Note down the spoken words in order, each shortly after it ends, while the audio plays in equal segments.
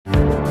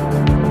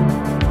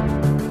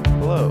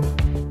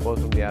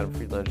Adam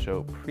Friedland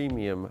Show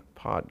Premium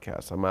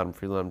Podcast. I'm Adam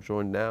Friedland. I'm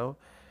joined now.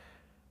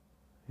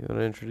 You want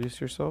to introduce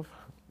yourself?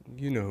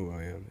 You know who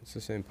I am. It's the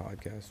same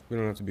podcast. We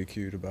don't have to be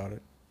cute about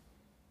it.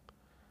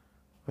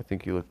 I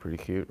think you look pretty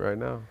cute right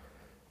now.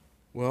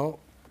 Well,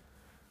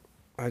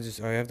 I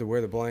have to wear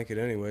the blanket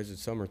anyways.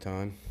 It's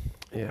summertime.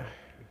 Yeah.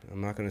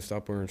 I'm not going to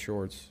stop wearing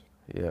shorts.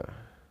 Yeah.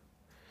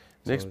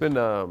 So Nick's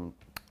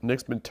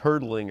been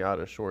turtling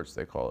out of shorts,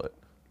 they call it.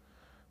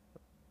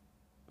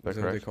 Is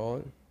that what they call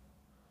it?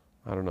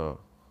 I don't know.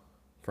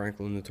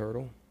 Franklin the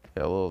Turtle?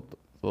 Yeah, a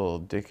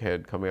little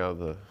dickhead coming out of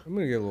the... I'm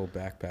going to get a little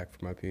backpack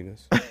for my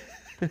penis.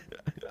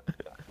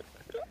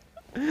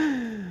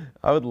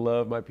 I would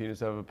love my penis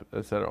to have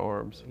a set of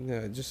arms.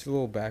 Yeah, just a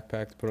little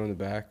backpack to put on the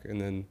back, and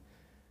then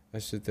I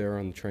sit there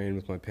on the train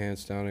with my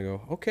pants down and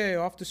go, okay,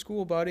 off to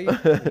school, buddy. And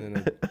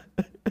then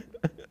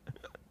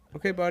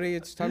okay, buddy,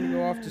 it's time to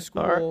go off to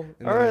school.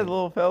 All right,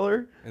 little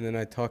feller. And then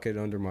I tuck it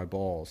under my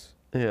balls.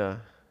 Yeah.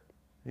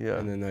 Yeah.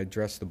 And then I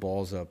dress the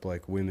balls up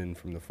like women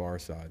from the Far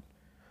Side.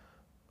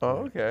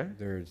 Oh, okay.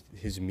 They're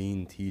his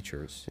mean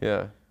teachers.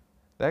 Yeah.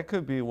 That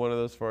could be one of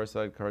those Far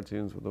Side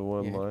cartoons with the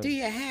one line. Do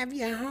you have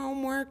your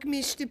homework,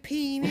 Mr.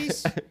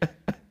 Penis?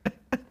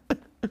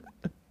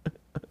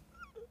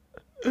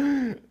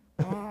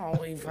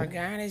 Oh, he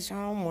forgot his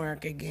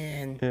homework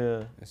again.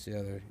 Yeah. That's the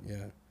other,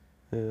 yeah.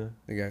 Yeah.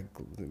 They got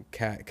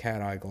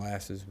cat eye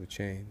glasses with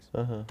chains.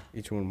 Uh-huh.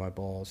 Each one of my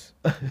balls.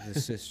 The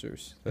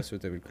sisters. That's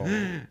what they would call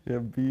them. Yeah,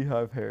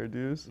 beehive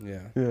hairdos.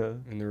 Yeah. Yeah.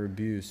 And their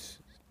abuse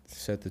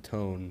set the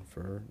tone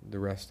for the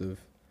rest of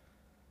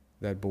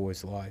that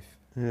boy's life.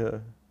 Yeah.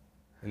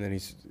 And then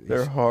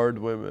They're hard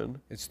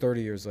women. It's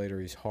 30 years later.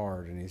 He's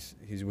hard, and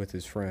he's with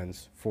his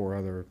friends, 4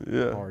 other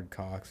hard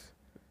cocks.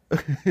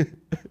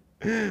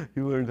 He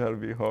learned how to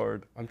be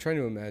hard. I'm trying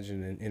to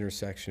imagine an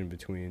intersection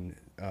between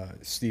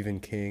Stephen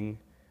King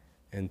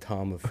and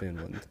Tom of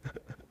Finland.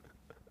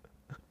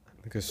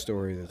 Like a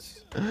story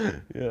that's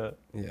Yeah.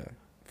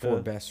 4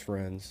 best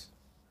friends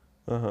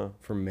Uh-huh.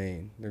 from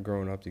Maine. They're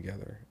growing up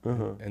together,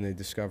 Uh-huh. and they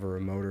discover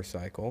a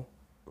motorcycle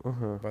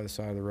Uh-huh. by the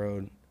side of the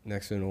road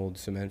next to an old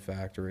cement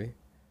factory.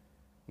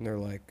 And they're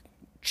like,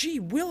 gee,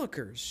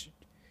 Willikers.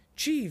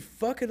 Gee,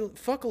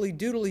 fuckily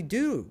doodly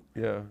doo.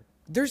 Yeah.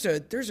 There's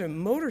a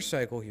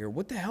motorcycle here.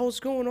 What the hell's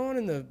going on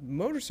in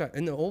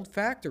the old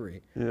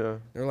factory? Yeah.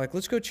 They're like,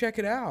 let's go check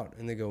it out.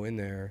 And they go in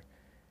there,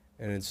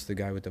 and it's the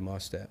guy with the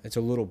mustache. It's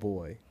a little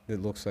boy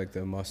that looks like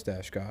the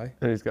mustache guy.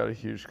 And he's got a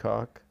huge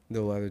cock.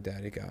 The leather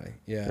daddy guy.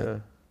 Yeah.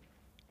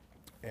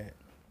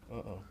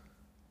 Uh-oh.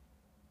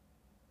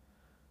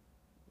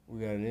 We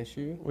got an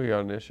issue? We got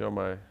an issue on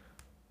my...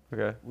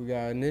 Okay. We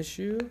got an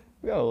issue?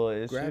 We got a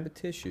little issue. Grab a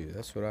tissue.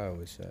 That's what I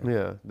always say.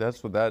 Yeah,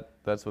 that's what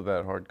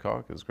that hard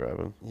cock is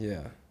grabbing.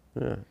 Yeah.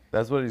 Yeah.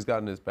 That's what he's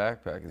got in his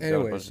backpack.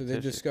 Anyway, so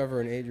they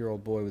discover an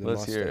 8-year-old boy with a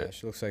Let's hear it.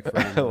 mustache. Looks like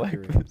Freddie I like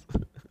Mercury, this.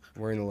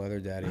 wearing the leather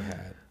daddy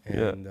hat.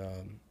 And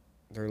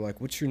they're like,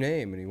 what's your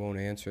name? And he won't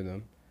answer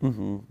them.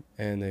 Mm-hmm.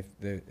 And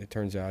it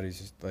turns out he's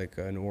just like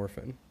an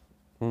orphan.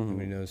 Mm-hmm.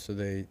 And he knows, so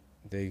they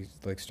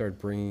like start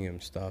bringing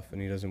him stuff,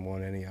 and he doesn't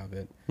want any of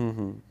it.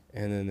 Mm-hmm.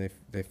 And then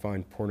they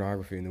find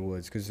pornography in the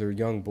woods because they're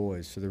young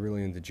boys, so they're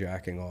really into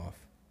jacking off.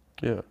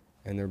 Yeah.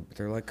 And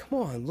they're like, come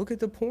on, look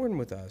at the porn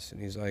with us.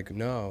 And he's like,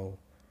 no.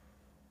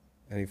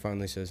 And he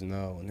finally says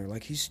no. And they're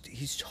like,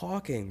 he's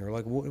talking. They're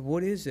like,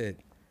 what is it?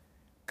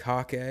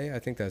 Kake? I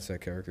think that's that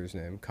character's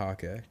name.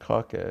 Kake.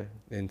 Kake.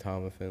 In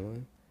Tom of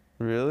Finland.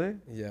 Really?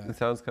 Yeah. It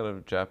sounds kind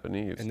of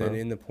Japanese. And then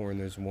in the porn,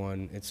 there's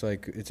one. It's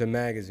like, it's a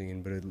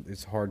magazine, but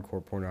it's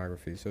hardcore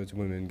pornography. So it's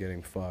women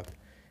getting fucked.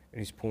 And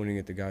he's pointing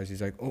at the guys.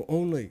 He's like, oh,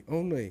 only.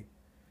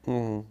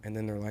 Mm-hmm. And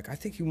then they're like, I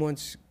think he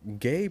wants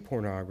gay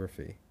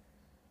pornography.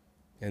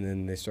 And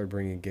then they start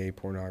bringing gay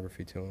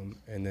pornography to him.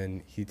 And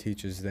then he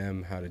teaches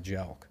them how to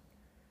jelk.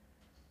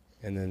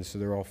 And then, so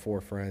they're all 4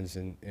 friends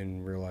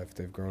in real life.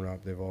 They've grown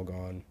up. They've all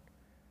gone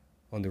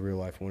on to real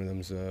life. One of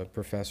them's a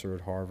professor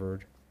at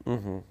Harvard.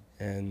 Mm-hmm.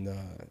 And,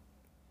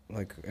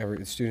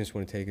 the students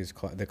want to take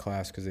the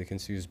class because they can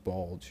see his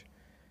bulge.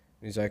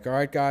 And he's like, all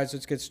right, guys,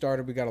 let's get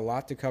started. We got a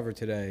lot to cover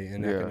today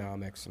in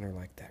economics. And they're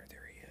like, there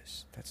he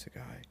is. That's the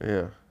guy.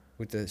 Yeah.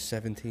 With the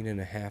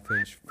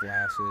 17.5-inch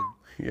flaccid.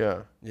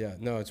 Yeah. Yeah,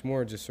 no, it's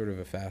more just sort of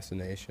a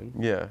fascination.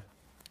 Yeah.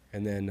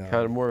 And then...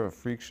 kind of more of a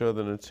freak show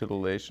than a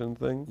titillation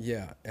thing.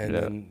 Yeah, and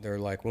then they're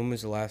like, when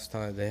was the last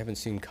time... They haven't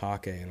seen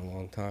Kake in a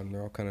long time.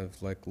 They're all kind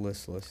of, like,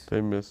 listless.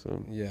 They miss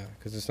him. Yeah,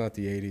 because it's not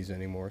the 80s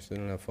anymore, so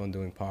they don't have fun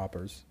doing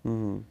poppers.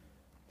 Mm-hmm.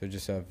 They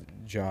just have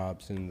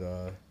jobs and...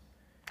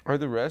 Are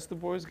the rest of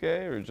the boys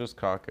gay or just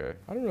Kake?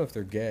 I don't know if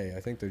they're gay.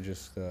 I think they're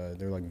just...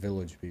 they're like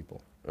village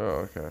people.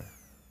 Oh, okay.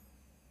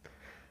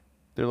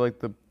 They're like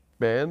the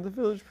band, the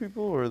Village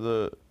People, or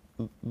the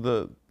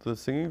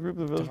singing group,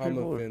 the Village Tom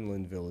People? of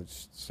Finland village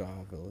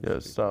style village. Yeah,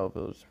 people. style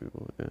Village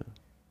People. Yeah.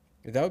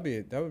 That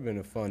would have been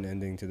a fun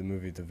ending to the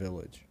movie The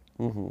Village.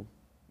 Mm-hmm.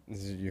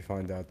 You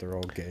find out they're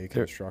all gay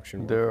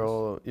construction They're workers.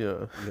 all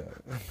Yeah.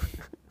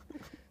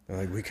 They're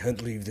like, we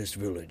can't leave this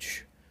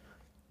village.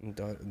 And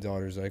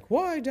daughter's like,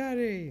 why,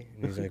 Daddy?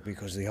 And he's like,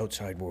 because the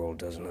outside world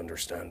doesn't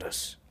understand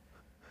us.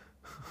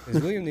 Is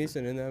Liam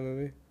Neeson in that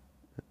movie?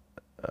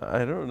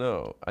 I don't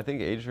know. I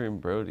think Adrian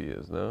Brody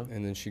is, no?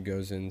 And then she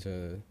goes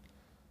into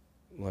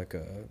like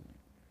a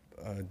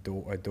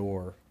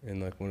door in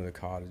like one of the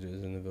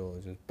cottages in the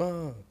village, and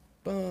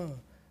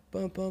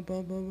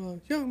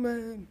young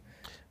man.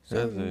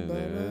 There's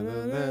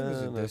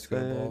There's a disco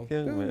ball.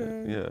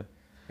 Yeah.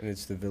 And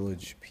it's the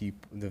village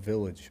people. The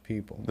village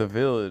people. The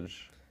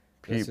Village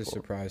That's a People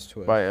surprise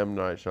twist. by M.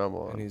 Night And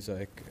Shyamalan. he's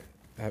like,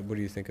 "What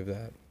do you think of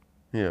that?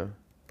 Yeah.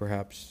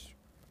 Perhaps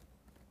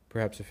a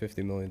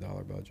 $50 million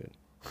budget.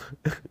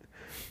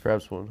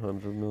 Perhaps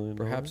 $100 million.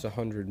 Perhaps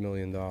 $100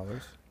 million.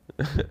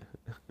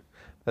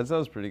 That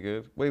sounds pretty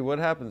good. Wait, what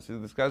happens? See,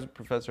 this guy's a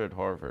professor at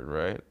Harvard,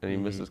 right? And he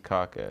Mhm. misses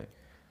Kake.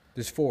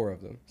 There's 4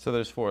 of them. So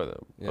there's 4 of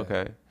them. Yeah.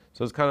 Okay.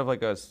 So it's kind of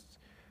like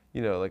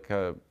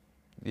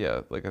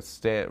like a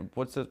stand.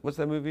 What's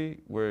that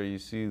movie where you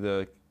see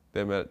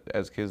them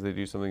as kids, they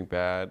do something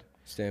bad?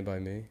 Stand By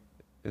Me.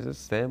 Is it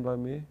Stand By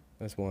Me?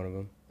 That's one of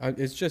them. I'm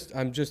just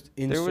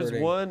inserting. There was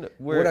one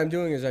where What I'm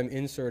doing is I'm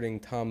inserting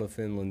Tom of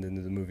Finland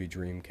into the movie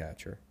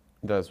Dreamcatcher.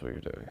 That's what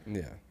you're doing.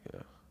 Yeah.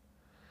 Yeah.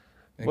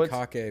 And What's-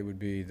 Kake would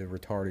be the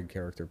retarded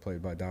character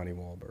played by Donnie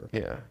Wahlberg.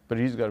 Yeah, but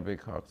he's got a big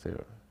cock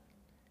too,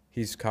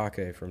 He's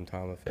Kake from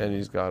Tom of and Finland.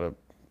 he's got a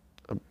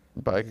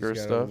biker He's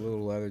got stuff. a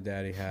little leather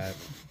daddy hat.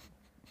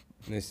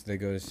 And they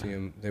go to see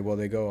him. They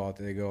go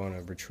on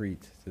a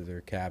retreat to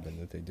their cabin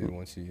that they do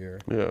once a year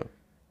Yeah.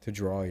 to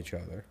draw each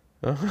other.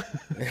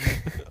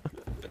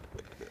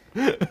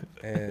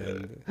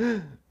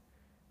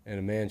 And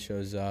a man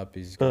shows up.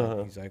 He's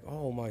like,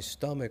 "Oh, my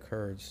stomach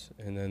hurts,"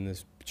 and then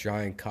this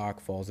giant cock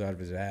falls out of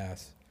his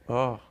ass.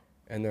 Oh.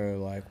 And they're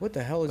like, "What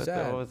the hell is What the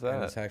that?" hell is And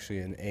that? it's actually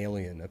an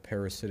alien, a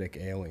parasitic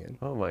alien.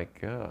 Oh my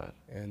God.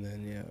 And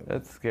then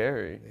That's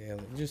scary. the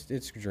alien, it's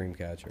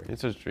Dreamcatcher.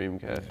 It's just Yeah,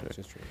 Dreamcatcher. it's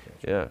just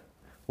Dreamcatcher. Yeah.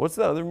 What's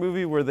the other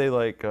movie where they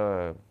like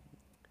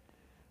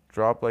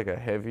drop like a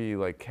heavy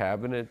like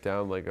cabinet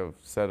down like a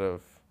set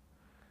of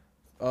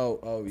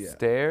Oh yeah.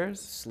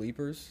 stairs?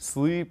 Sleepers.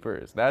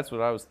 Sleepers. That's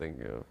what I was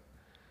thinking of.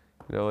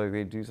 You know, like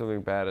they do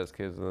something bad as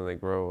kids and then they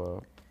grow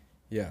up.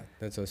 Yeah,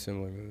 that's a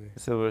similar movie.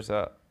 Similar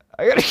to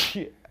I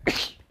gotta.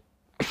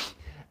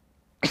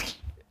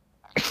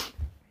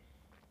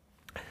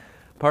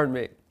 Pardon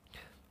me.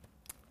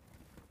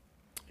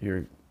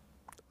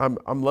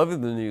 I'm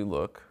loving the new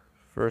look.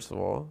 First of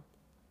all,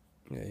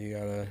 Yeah, you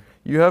gotta.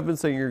 you have been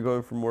saying you're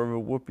going for more of a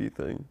whoopee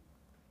thing.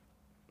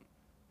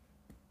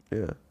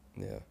 Yeah.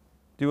 Yeah.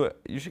 Do it.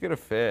 You should get a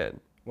fan.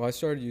 Well, I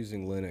started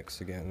using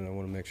Linux again, and I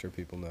want to make sure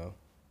people know.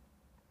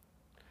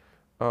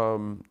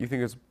 You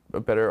think it's a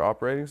better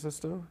operating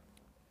system?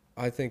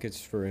 I think it's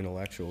for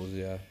intellectuals.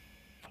 Yeah.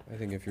 I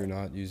think if you're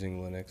not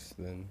using Linux,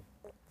 then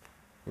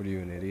what are you,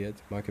 an idiot?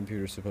 My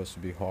computer's supposed to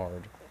be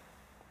hard.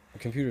 The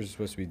computer's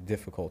supposed to be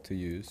difficult to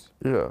use.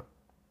 Yeah.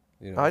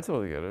 You know. I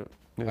totally get it.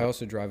 I Yeah.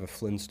 also drive a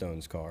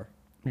Flintstones car.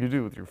 You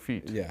do with your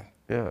feet. Yeah.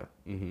 Yeah.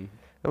 Mhm.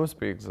 That must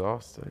be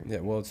exhausting. Yeah.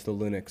 Well, it's the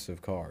Linux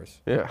of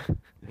cars. Yeah.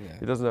 Yeah.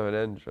 It doesn't have an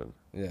engine.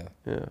 Yeah.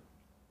 Yeah.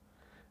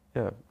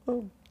 Yeah.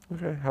 Oh,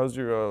 okay. How's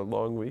your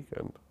long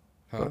weekend?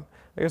 Huh?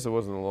 I guess it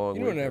wasn't a long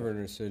You know what I weekend. never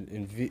understood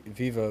in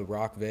Viva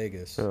Rock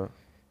Vegas? Yeah.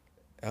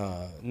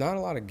 Not a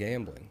lot of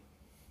gambling.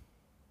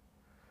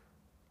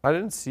 I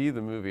didn't see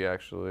the movie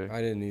actually.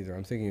 I didn't either.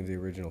 I'm thinking of the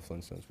original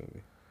Flintstones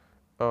movie.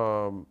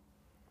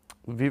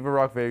 Viva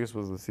Rock Vegas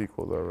was the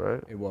sequel though,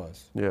 right? It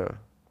was. Yeah.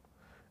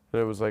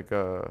 And it was like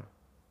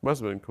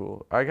must have been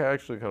cool. I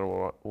actually kind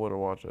of want to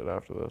watch it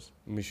after this.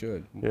 We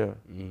should. Yeah.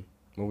 Mm.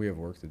 Well, we have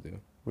work to do.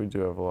 We do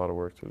have a lot of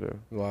work to do.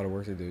 A lot of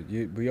work to do.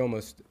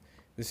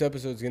 This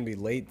episode's going to be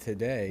late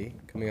today,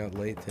 coming out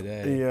late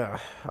today. Yeah.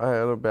 I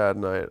had a bad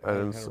night. I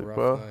didn't had a sleep rough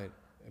well. night.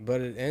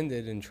 But it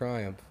ended in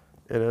triumph.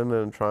 It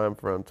ended in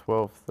triumph around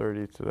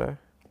 12:30 today.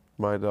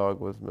 My dog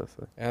was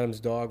missing. Adam's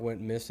dog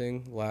went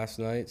missing last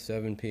night,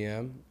 7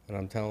 p.m., and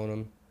I'm telling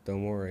him,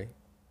 don't worry.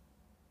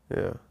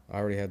 Yeah. I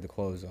already had the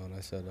clothes on. I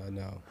said, I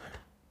know.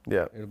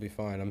 Yeah. It'll be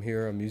fine. I'm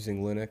here. I'm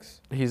using Linux.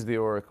 He's the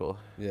oracle.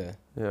 Yeah.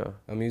 Yeah.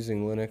 I'm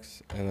using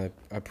Linux, and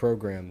I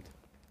programmed.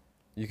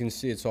 You can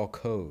see it's all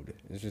code.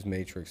 It's just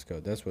matrix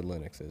code. That's what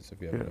Linux is, if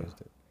you haven't Yeah.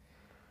 used it.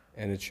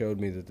 And it showed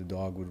me that the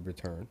dog would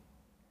return.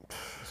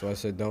 So I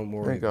said, don't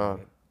worry Thank about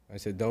God. it. I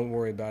said, don't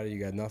worry about it. You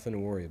got nothing to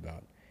worry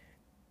about.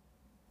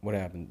 What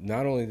happened?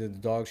 Not only did the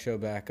dog show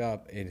back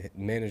up, it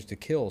managed to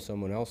kill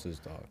someone else's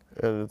dog.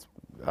 And it's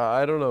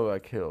I don't know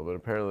about kill, but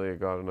apparently it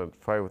got in a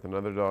fight with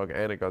another dog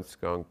and it got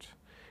skunked.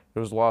 It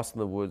was lost in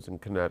the woods in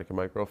Connecticut.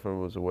 My girlfriend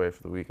was away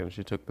for the weekend.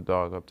 She took the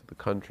dog up to the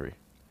country.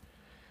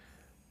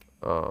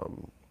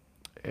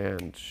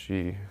 And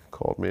she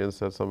called me and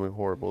said something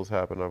horrible has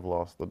happened. I've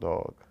lost the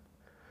dog.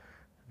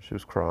 She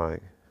was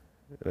crying.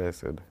 And I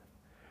said,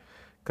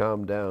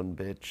 calm down,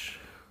 bitch.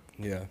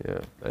 Yeah. Yeah,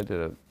 I did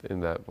it in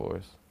that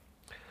voice.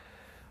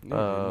 You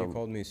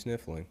called me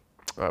sniffling.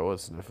 I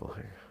was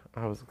sniffling.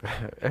 I was.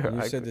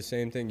 You said the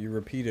same thing. You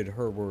repeated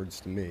her words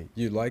to me.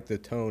 You liked the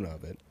tone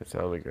of it. It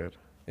sounded good.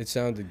 It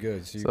sounded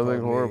good. So you Something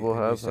called me horrible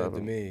and has you said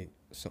happened. to me,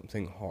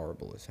 something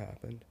horrible has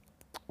happened.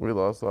 We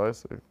lost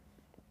Icy.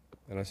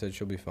 And I said,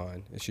 she'll be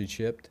fine. Is she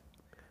chipped?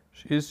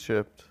 She's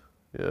chipped.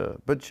 Yeah.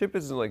 But chip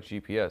isn't like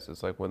GPS.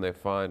 It's like when they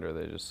find her,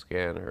 they just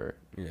scan her.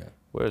 Yeah.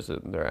 Where is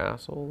it? In their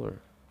asshole or?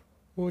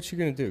 Well, what's she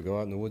gonna do? Go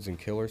out in the woods and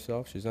kill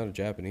herself? She's not a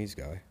Japanese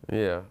guy.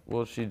 Yeah.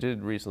 Well, she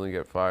did recently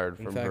get fired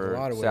In from fact, a her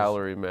lot of ways-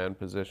 salary man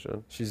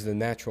position. She's the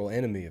natural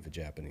enemy of a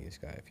Japanese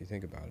guy, if you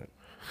think about it.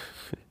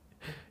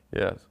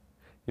 Yes.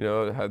 You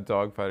know how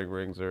dogfighting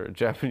rings are a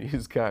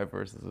Japanese guy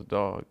versus a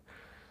dog.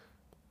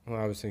 Well,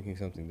 I was thinking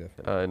something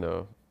different. I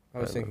know. I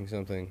was thinking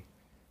something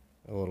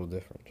a little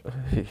different.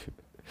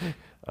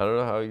 I don't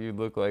know how you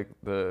look like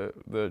the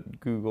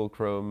Google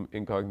Chrome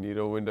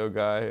incognito window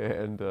guy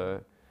and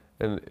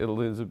an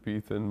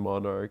Elizabethan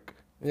monarch.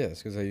 Yeah,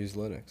 it's because I use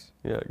Linux.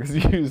 Yeah, because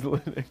you use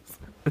Linux.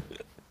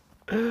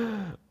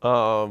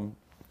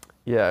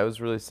 Yeah, it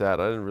was really sad.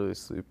 I didn't really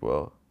sleep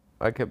well.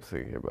 I kept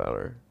thinking about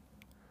her.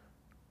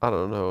 I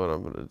don't know what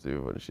I'm gonna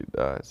do when she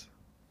dies.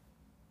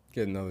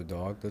 Get another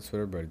dog. That's what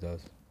everybody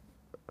does.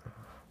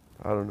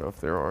 I don't know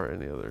if there are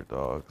any other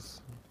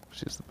dogs.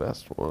 She's the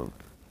best one.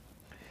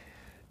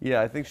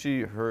 Yeah, I think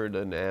she heard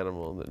an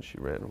animal and then she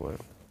ran away.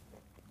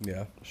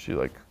 Yeah. She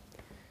like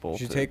bolted.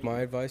 Did you take my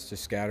advice to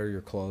scatter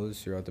your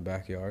clothes throughout the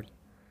backyard?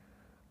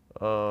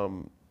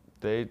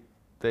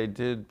 They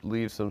did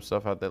leave some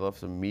stuff out. They left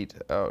some meat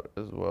out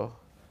as well.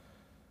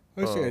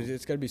 I was saying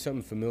it's got to be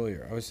something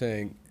familiar. I was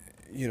saying,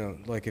 you know,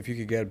 like if you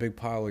could get a big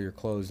pile of your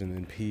clothes and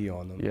then pee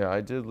on them. Yeah,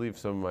 I did leave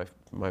some of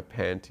my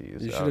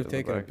panties. You should out have in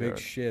taken the a big backyard.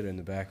 shit in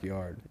the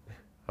backyard.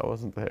 I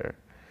wasn't there.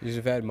 You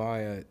should have had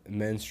Maya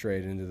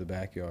menstruate into the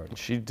backyard.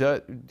 She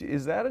does.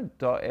 Is that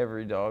a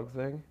every dog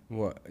thing?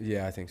 What?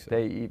 Yeah, I think so.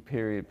 They eat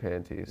period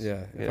panties.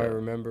 Yeah, if I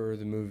remember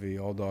the movie,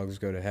 all dogs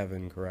go to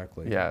heaven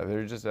correctly. Yeah,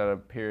 they're just at a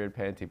period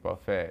panty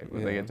buffet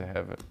when they Yeah. get to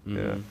heaven.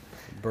 Mhm.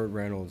 Burt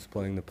Reynolds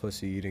playing the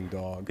pussy-eating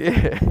dog.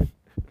 Yeah.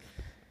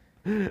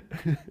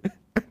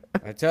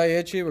 I tell you,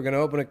 Itchy, we're going to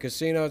open a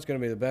casino. It's going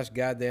to be the best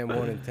goddamn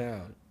one in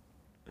town.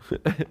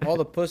 All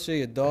the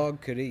pussy a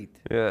dog could eat.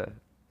 Yeah.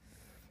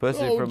 Pussy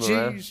Oh, from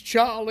around. jeez,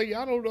 Charlie,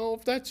 I don't know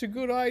if that's a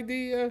good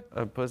idea.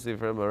 A pussy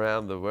from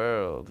around the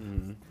world.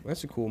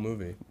 That's a cool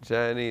movie.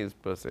 Chinese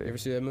pussy. You ever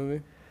see that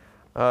movie?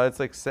 It's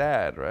like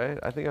sad, right?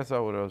 I think I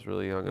saw it when I was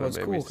really young and Well, it's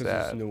it made cool me because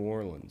sad. it's New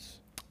Orleans.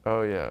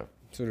 Oh yeah.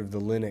 Sort of the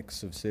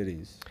Linux of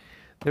cities.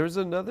 There was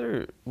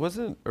another.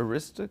 Wasn't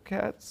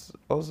Aristocats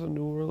also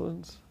New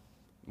Orleans?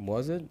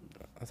 Was it?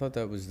 I thought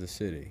that was the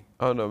city.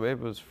 Oh no, maybe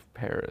it was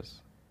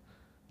Paris.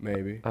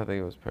 Maybe. I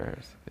think it was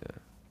Paris. Yeah.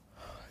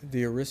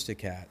 The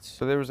Aristocats.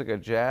 So there was like a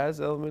jazz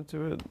element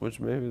to it, which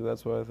maybe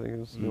that's why I think it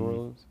was New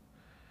Orleans.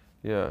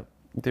 Yeah.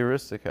 The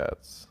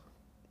Aristocats.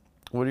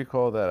 What do you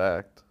call that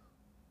act?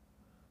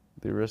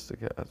 The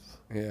Aristocats.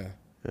 Yeah.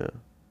 Yeah.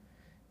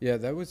 Yeah,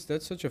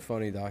 that's such a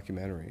funny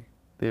documentary.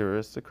 The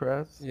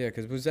Aristocrats? Yeah,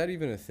 because was that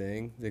even a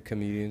thing? The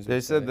comedians. They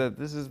would said say? that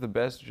this is the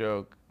best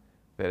joke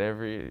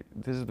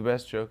this is the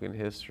best joke in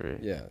history.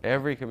 Yeah.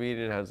 Every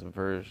comedian has a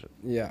version.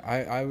 Yeah,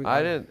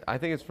 I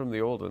think it's from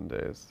the olden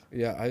days.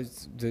 Yeah,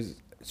 it's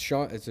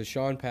a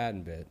Sean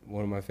Patton bit,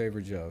 one of my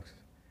favorite jokes,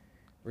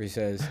 where he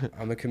says,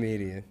 "I'm a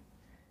comedian,"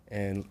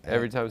 and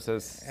Every time it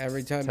says tell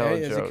a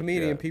as a joke,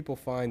 comedian, yeah. people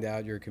find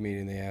out you're a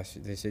comedian.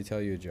 They say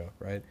tell you a joke,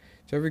 right?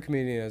 So every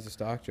comedian has a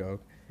stock joke.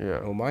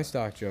 Yeah. Well, my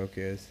stock joke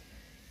is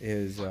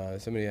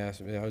somebody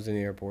asked me, I was in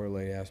the airport, a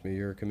lady asked me,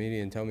 "You're a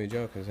comedian, tell me a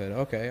joke." I said,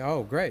 "Okay,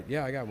 oh great,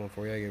 yeah, I got one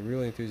for you." I get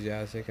really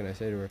enthusiastic and I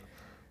say to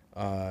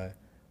her,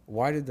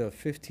 "Why did the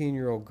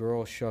 15-year-old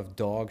girl shove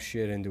dog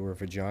shit into her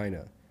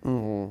vagina?"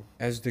 Mm-hmm.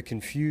 As to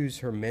confuse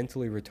her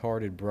mentally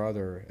retarded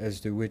brother as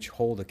to which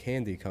hole the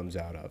candy comes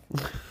out of.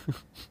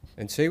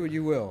 And say what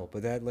you will,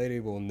 but that lady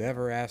will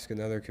never ask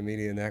another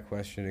comedian that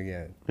question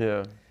again.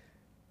 Yeah.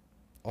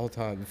 All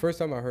time. The first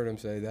time I heard him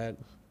say that,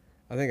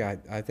 I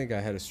think I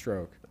had a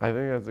stroke. I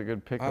think that's a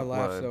good pickup I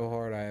laughed line. so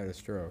hard I had a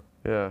stroke.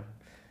 Yeah.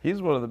 He's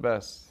one of the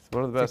best.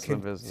 One of the best in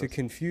the business. To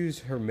confuse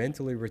her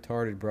mentally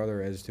retarded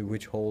brother as to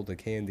which hole the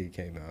candy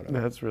came out of.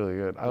 That's really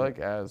good. I like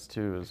as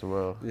too as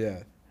well.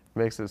 Yeah.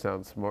 Makes it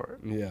sound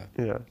smart. Yeah.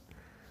 Yeah.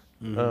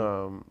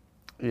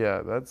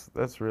 Yeah,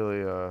 that's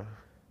really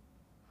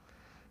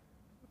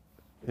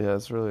yeah,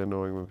 it's really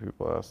annoying when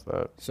people ask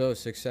that. So,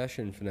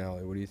 Succession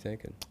finale, what are you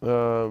thinking?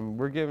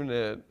 We're giving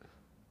it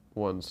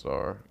 1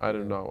 star. I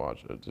did Yeah. not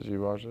watch it. Did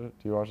you watch it?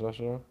 Do you watch that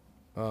show?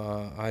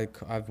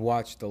 I've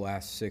watched the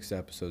last 6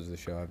 episodes of the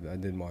show. I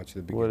didn't watch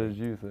the beginning. What did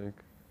you think?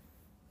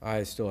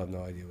 I still have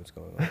no idea what's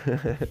going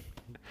on.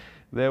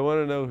 They want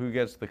to know who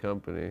gets the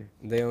company.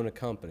 They own a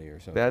company or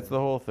something. That's the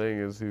whole thing,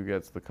 is who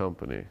gets the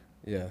company.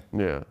 Yeah.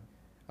 Yeah.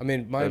 I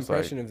mean, my That's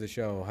impression of the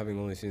show, having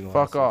only seen the last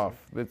Fuck season, off.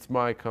 It's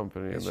my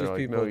company. It's and they're just like,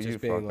 people no, you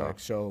just being fuck like,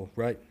 off. so,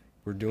 right,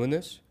 we're doing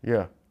this?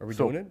 Yeah. Are we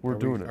So, doing it? We're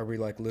doing it. Are we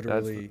like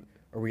literally,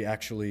 are we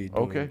actually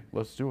doing Okay, it?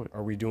 let's do it.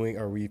 Are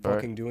we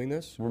fucking doing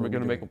this? We're Or are we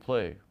going to make a doing it?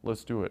 play.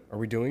 Let's do it. Are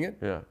we doing it?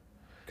 Yeah.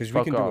 Because we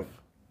Fuck can off.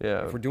 do it.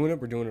 Yeah. If we're doing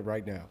it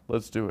right now.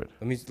 Let's do it.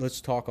 Let's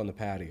talk on the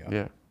patio.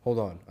 Yeah. Hold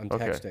on, I'm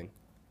Okay. texting.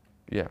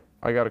 Yeah.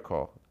 I got a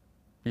call.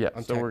 Yeah.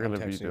 I'm so we're I'm going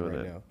to be texting doing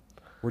right it. now.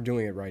 We're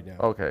doing it right now.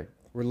 Okay.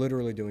 We're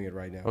literally doing it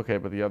right now. Okay,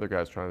 but the other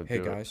guy's trying to Hey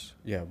do it. guys,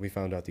 yeah, we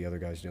found out the other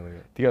guy's doing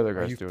it. The other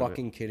Are guy's you doing it.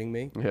 fucking kidding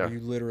me? Yeah. Are you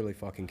literally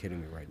fucking kidding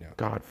me right now?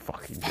 God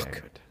fucking damn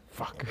it.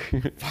 Fuck.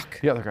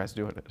 Fuck. The other guy's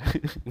doing it.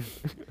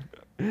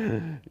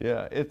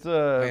 Yeah, it's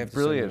I a have to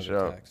brilliant send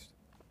another show. text.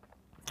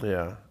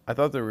 Yeah. I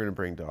thought they were going to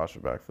bring Dasha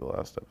back for the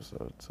last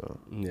episode, so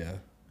Yeah.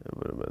 it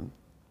would have been.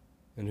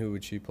 And who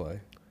would she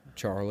play?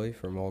 Charlie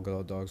from All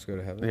Dogs Go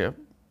to Heaven? Yeah.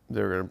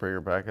 They were going to bring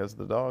her back as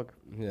the dog.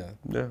 Yeah.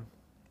 Yeah.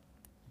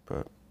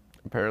 But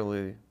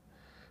apparently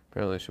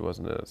she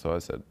wasn't in it, so I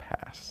said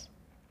pass.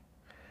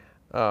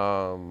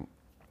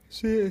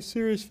 See a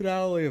series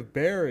finale of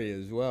Barry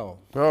as well.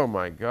 Oh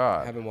my I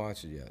God. haven't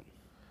watched it yet.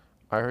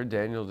 I heard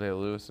Daniel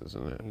Day-Lewis is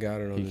in it.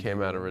 Got it on He the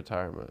came out of DVR.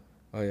 retirement.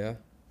 Oh yeah?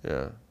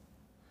 Yeah.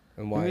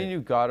 And What why? do you mean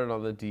you got it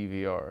on the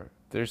DVR?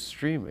 They're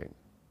streaming.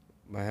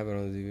 I have it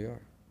on the DVR.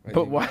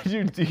 But why'd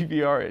you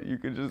DVR it? You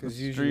could just Because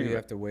stream usually you it.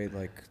 have to wait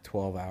like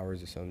 12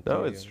 hours or something.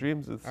 No, it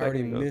streams the I second already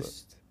it goes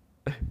missed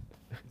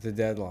the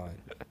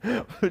deadline.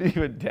 up. What are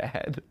you, a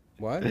dad?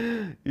 What?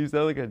 You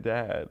sound like a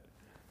dad.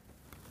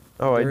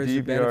 Oh, There I is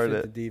a DVR'd benefit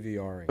it. to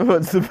DVRing.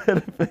 What's the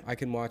benefit? I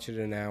can watch it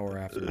an hour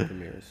after it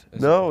premieres.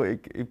 That's No,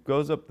 it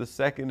goes up the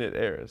second it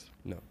airs.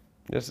 No.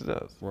 Yes, it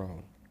does.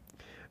 Wrong.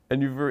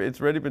 And it's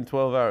already been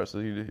 12 hours, so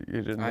you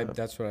didn't know.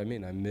 That's what I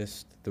mean. I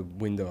missed the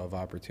window of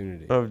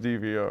opportunity. Of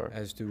DVR.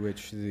 As to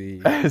which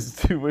the As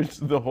to which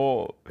the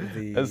hole.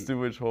 The- As to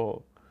which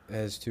hole.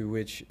 as to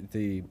which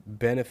the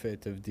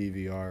benefit of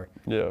DVR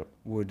Yeah.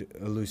 would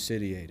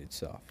elucidate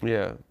itself.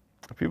 Yeah.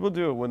 People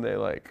do it when they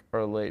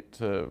are late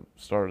to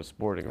start a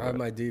sporting I have event.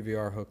 my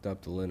DVR hooked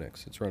up to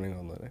Linux. It's running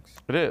on Linux.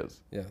 It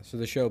is. Yeah, so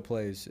the show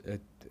plays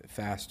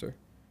faster.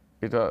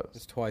 It does.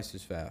 It's twice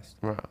as fast.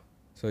 Wow.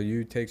 So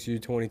takes you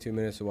 22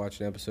 minutes to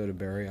watch an episode of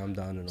Barry. I'm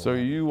done in 11. So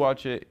you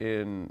watch it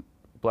in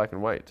black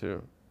and white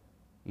too?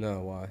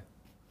 No, why?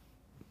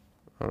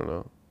 I don't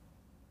know.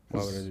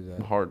 Why would I It's do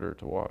that? harder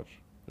to watch.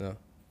 No.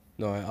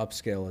 No, I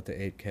upscale it to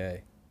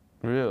 8K.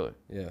 Really?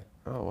 Yeah.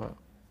 Oh wow.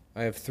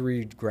 I have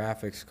 3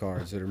 graphics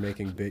cards that are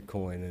making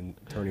Bitcoin and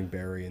turning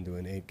Barry into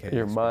an 8K.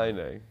 You're expert.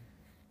 mining.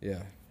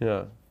 Yeah.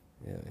 Yeah.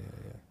 Yeah,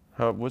 yeah,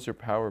 yeah. What's your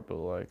power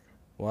bill like?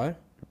 What?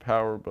 Your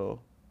power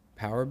bill?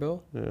 Power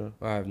bill? Yeah.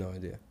 I have no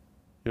idea.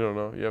 You don't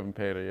know? You haven't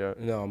paid it yet?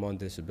 No, I'm on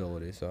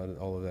disability, so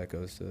all of that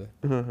goes to...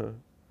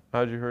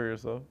 How'd you hurt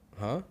yourself?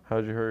 Huh?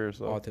 How'd you hurt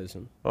yourself?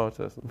 Autism.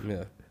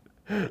 Autism.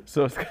 Yeah.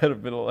 So it's kind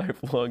of been a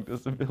lifelong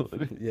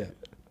disability. Yeah.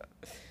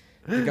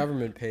 The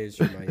government pays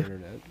for my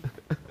internet.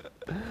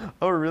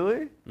 Oh,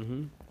 really?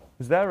 Mm-hmm.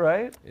 Is that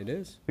right? It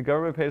is. The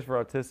government pays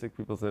for autistic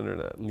people's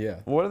internet. Yeah.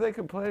 What are they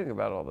complaining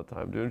about all the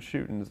time? Doing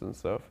shootings and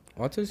stuff?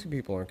 Autistic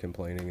people aren't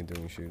complaining and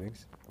doing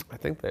shootings. I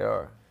think they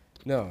are.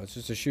 No, it's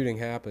just a shooting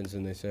happens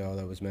and they say, oh,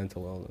 that was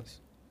mental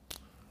illness.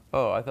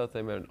 Oh, I thought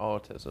they meant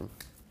autism.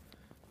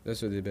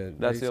 That's what they've been.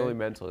 That's they the only say.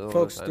 mental illness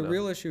Folks, I the know.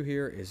 real issue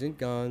here isn't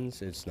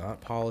guns. It's not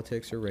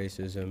politics or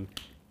racism.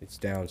 It's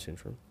Down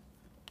syndrome.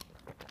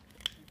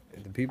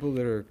 And the people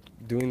that are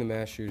doing the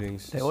mass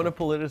shootings... They want to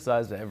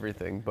politicize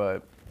everything,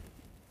 but...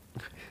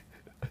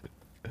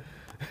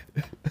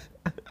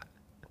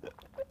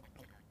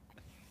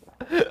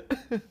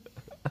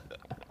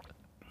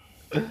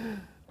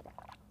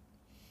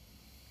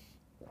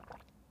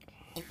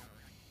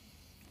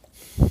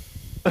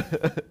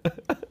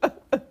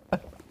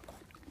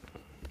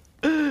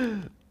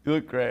 You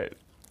look great.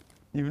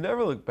 You've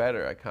never looked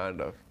better,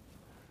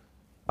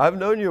 I've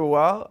known you a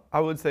while. I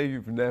would say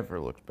you've never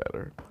looked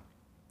better.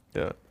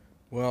 Yeah.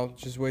 Well,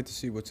 just wait to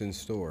see what's in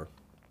store.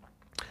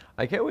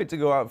 I can't wait to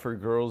go out for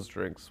girls'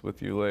 drinks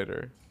with you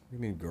later. What do you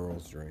mean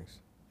girls' drinks?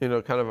 You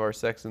know, kind of our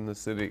Sex in the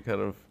City,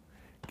 kind of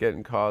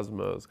getting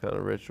Cosmos kind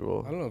of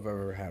ritual. I don't know if I've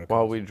ever had a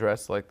While Cosmo. we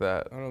dress like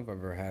that. I don't know if I've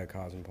ever had a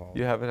Cosmopolitan.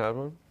 You haven't had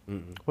one?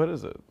 Mm-mm. What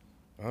is it?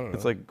 I don't know.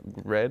 It's like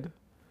red?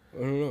 I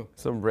don't know.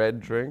 Some red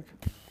drink?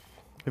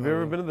 Have you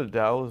ever been to the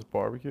Dallas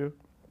barbecue?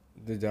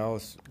 The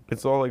Dallas...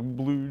 It's all like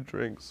blue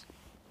drinks.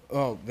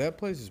 Oh, that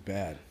place is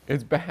bad.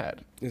 It's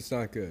bad. It's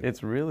not good.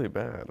 It's really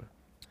bad.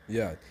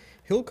 Yeah.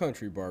 Hill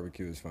Country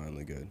Barbecue is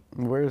finally good.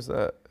 Where's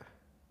that?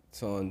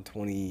 It's on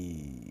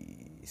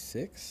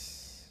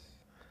 26th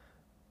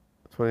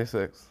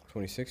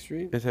 26th.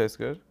 Street. It tastes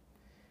good?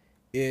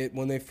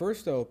 When they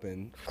first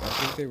opened, I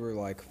think they were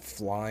like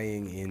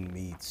flying in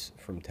meats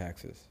from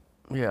Texas,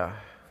 Yeah.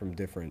 from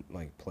different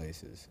like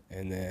places.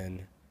 And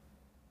then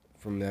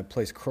from that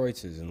place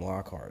Kreutz's in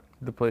Lockhart.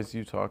 The place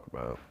you talk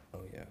about.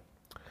 Oh yeah.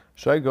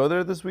 Should I go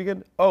there this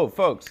weekend? Oh,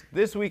 folks,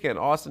 this weekend,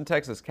 Austin,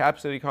 Texas, Cap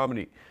City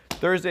Comedy,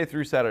 Thursday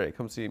through Saturday.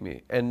 Come see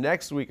me. And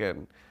next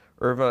weekend,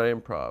 Irvine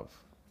Improv.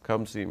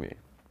 Come see me.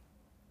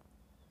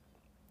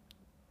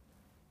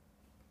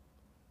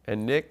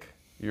 And Nick,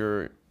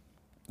 you're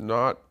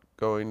not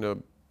going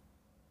to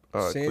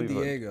San Cleveland.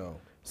 Diego.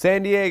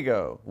 San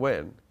Diego.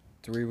 When?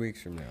 3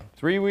 weeks from now.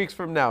 3 weeks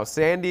from now,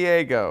 San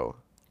Diego.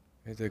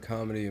 It's a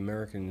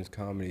Americans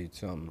comedy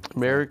something.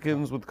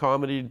 Americans with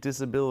Comedy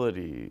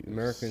Disabilities.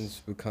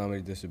 Americans with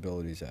Comedy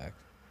Disabilities Act.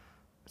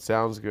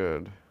 Sounds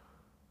good.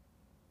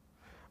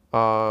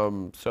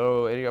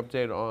 So any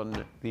update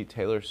on the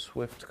Taylor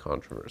Swift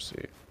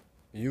controversy?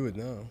 You would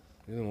know.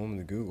 You're the one with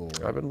the Google.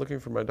 Right? I've been looking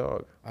for my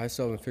dog. I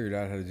still haven't figured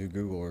out how to do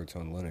Google Alerts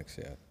on Linux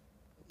yet.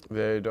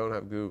 They don't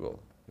have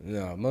Google.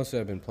 No, mostly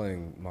I've been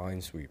playing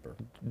Minesweeper.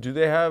 Do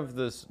they have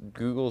this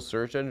Google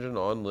search engine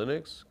on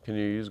Linux? Can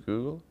you use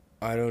Google?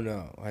 I don't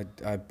know.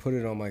 I put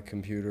it on my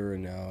computer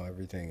and now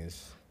everything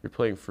is. You're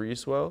playing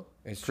FreeCell?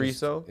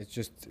 It's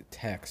just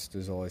text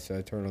is all I said.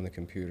 I turn on the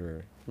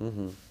computer.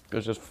 Mm-hmm.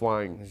 It's just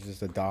flying. It's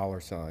just a dollar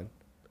sign.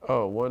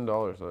 Oh,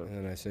 $1 sign.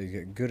 And then I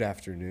say, good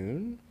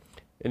afternoon.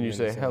 And you then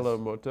say, it says- hello,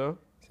 Moto?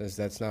 Says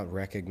that's not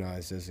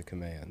recognized as a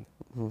command.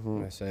 Mm-hmm.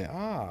 And I say,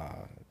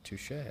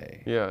 touche.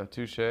 Yeah,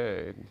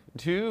 touche.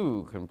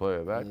 Two can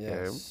play that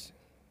Yes.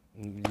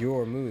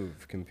 Your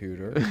move,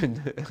 computer.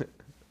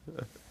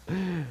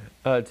 game.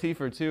 T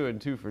for two and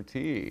two for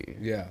T.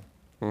 Yeah.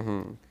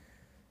 Mm-hmm.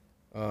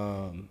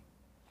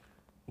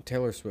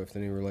 Taylor Swift,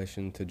 any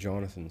relation to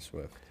Jonathan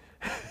Swift?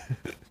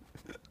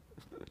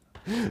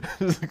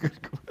 That's a good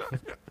question.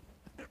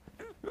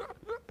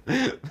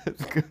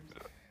 That's good.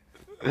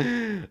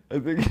 I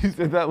think you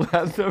said that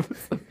last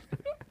episode.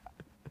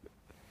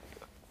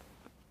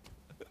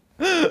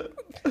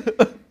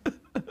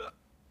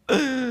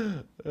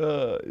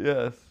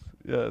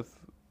 Yes.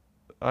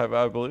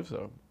 I believe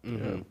so.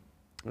 Mhm.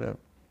 Yeah.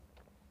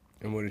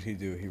 And what did he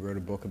do? He wrote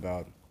a book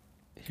about.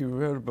 He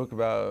wrote a book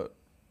about,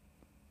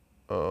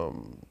 what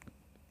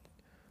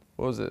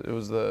was it? It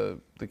was the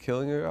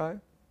killing a guy,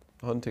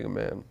 hunting a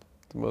man,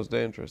 the most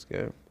dangerous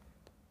game.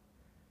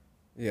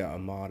 Yeah, a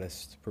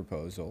modest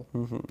proposal.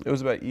 Mm-hmm. It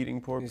was about eating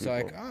poor He's people.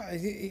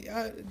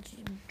 like,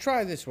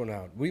 try this one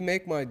out. We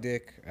make my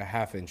dick a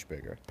half-inch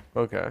bigger.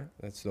 Okay.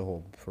 That's the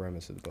whole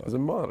premise of the It was book.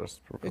 a modest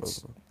It's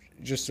proposal.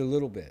 just a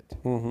little bit.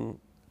 Mm-hmm.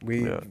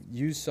 We Yeah.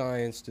 use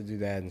science to do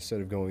that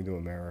instead of going to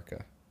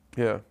America.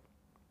 Yeah.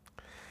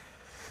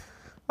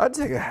 I'd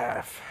take a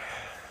half.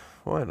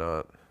 Why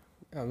not?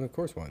 I mean, of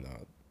course, why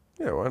not?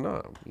 Yeah, why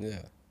not?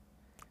 Yeah.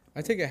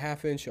 I take a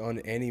half-inch on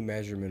any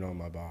measurement on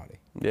my body.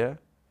 Yeah?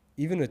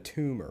 Even a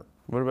tumor.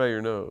 What about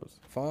your nose?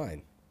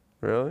 Fine.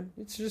 Really?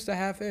 It's just a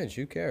half-inch.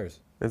 Who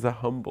cares? It's a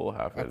humble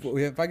half inch.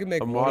 If I could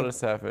make A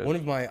modest half one inch.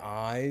 of my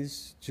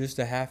eyes just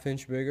a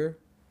half-inch bigger,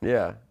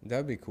 Yeah.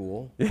 that'd be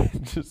cool.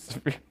 Just,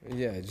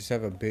 Yeah, just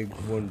have a big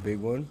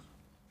one.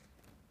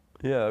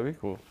 yeah, that'd be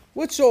cool.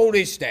 What's all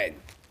this then?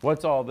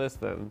 What's all this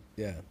then?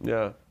 Yeah.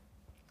 Yeah.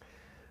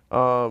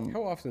 How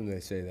often do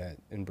they say that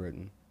in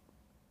Britain?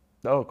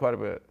 Oh, quite a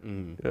bit.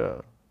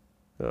 Mm.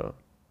 Yeah.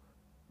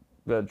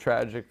 The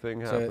tragic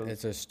thing happens.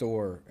 It's a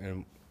store,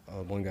 and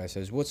one guy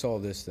says, "What's all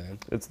this then?"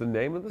 It's the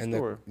name of the And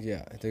store.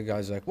 the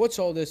guy's like, "What's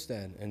all this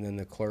then?" And then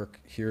the clerk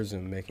hears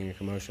him making a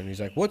commotion.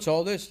 He's like, "What's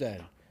all this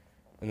then?"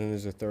 And then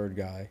there's a third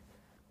guy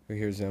who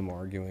hears them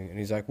arguing, and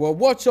he's like, "Well,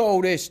 what's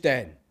all this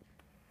then?"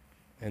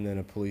 And then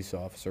a police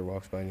officer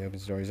walks by and he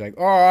opens the door. He's like,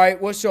 "All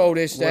right, what's all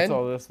this then?" What's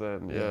all this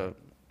then? Yeah. Yeah.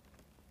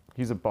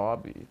 He's a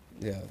Bobby.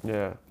 Yeah,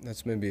 Yeah.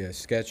 that's maybe a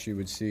sketch you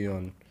would see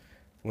on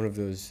one of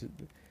those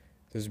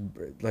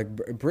like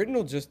Britain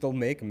they'll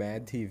make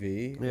Mad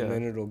TV, Yeah. and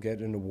then it'll get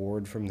an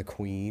award from the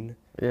Queen.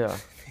 Yeah.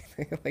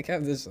 They like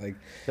have this like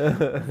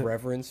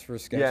reverence for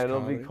sketch Yeah, and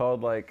it'll comedy. be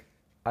called like,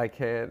 I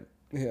can't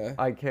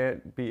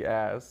be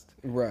asked.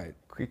 Right.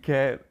 We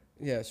can't.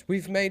 Yes,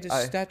 we've made a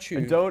I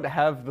statue. don't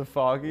have the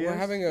foggiest. We're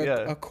having yeah.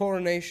 a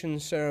coronation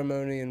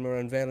ceremony, and we're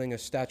unveiling a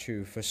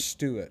statue for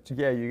Stuart,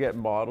 Yeah, you get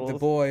models. the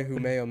boy who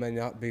may or may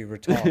not be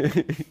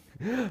retarded.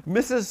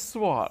 Mrs.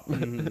 Swan.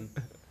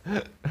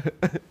 Mm-hmm.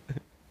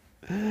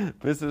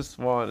 Mrs.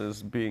 Swan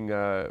is being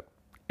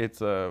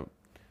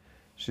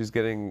she's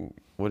getting,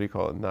 what do you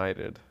call it,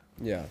 knighted.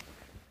 Yeah,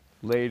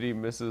 Lady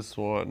Mrs.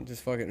 Swan.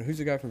 just fucking. Who's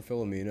the guy from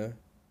Philomena?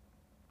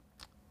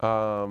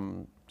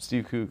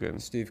 Steve Coogan.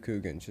 Steve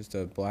Coogan. Just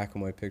a black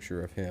and white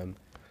picture of him,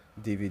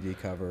 DVD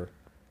cover.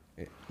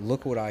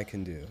 Look what I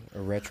can do.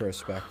 A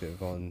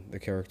retrospective on the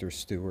character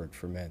Stuart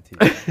for Mad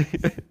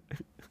TV.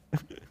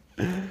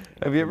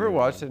 Have you ever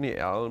watched any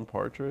Alan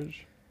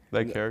Partridge?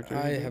 That character?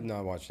 I have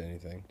not watched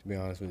anything, to be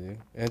honest with you.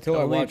 Until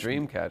Only I watched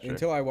Dreamcatcher.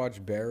 Until I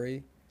watched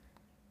Barry,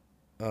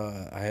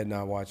 I had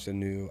not watched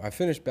I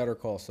finished Better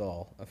Call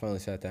Saul. I finally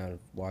sat down and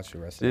watched the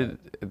rest of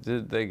it.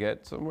 Did they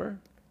get somewhere?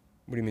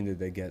 What do you mean, did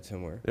they get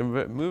somewhere? It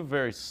moved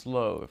very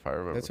slow, if I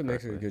remember. That's what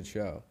makes it a correctly. good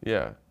show.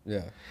 Yeah.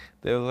 Yeah.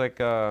 They were like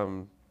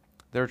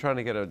they were trying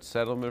to get a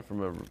settlement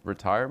from a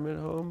retirement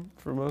home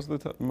for most of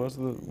the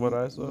what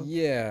I saw.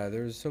 Yeah,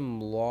 there's some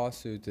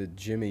lawsuit that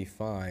Jimmy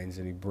finds,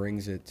 and he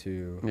brings it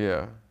to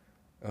Yeah.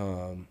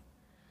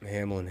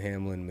 Hamlin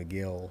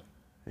McGill,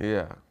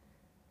 Yeah.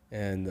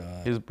 and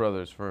His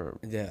brother's firm.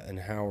 yeah, and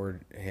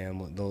Howard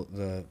Hamlin,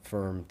 the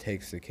firm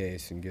takes the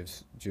case and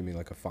gives Jimmy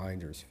like a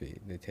finder's fee.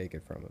 They take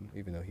it from him,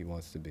 even though he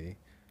wants to be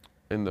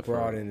In the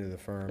brought firm. into the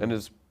firm. And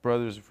his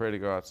brother's afraid to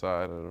go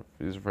outside, and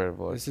he's afraid of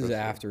This electricity. is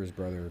after his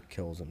brother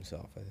kills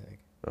himself, I think.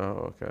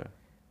 Oh, okay.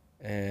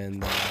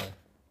 And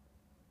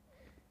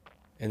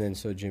then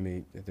so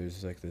Jimmy,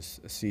 there's like this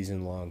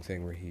season-long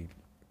thing where he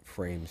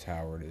frames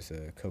Howard as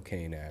a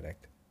cocaine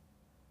addict,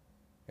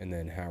 and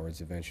then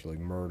Howard's eventually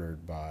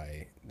murdered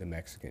by the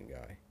Mexican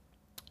guy.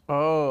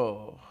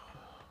 Oh,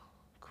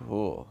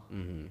 cool.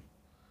 Mm-hmm.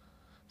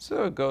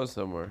 So it goes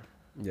somewhere.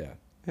 Yeah.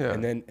 Yeah.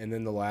 And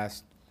then the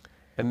last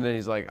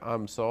he's like,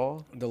 I'm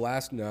Saul. the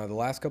last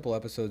couple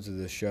episodes of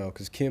the show,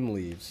 because Kim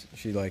leaves.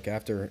 She like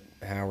after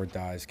Howard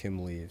dies, Kim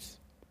leaves.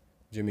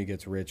 Jimmy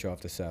gets rich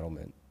off the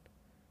settlement,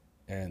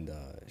 and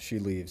she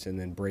leaves. And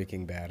then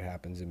Breaking Bad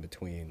happens in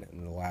between.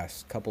 And the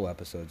last couple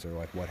episodes are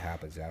like what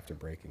happens after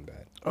Breaking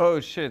Bad. Oh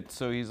shit!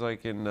 So he's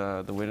like in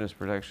the witness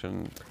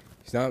protection.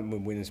 He's not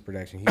in witness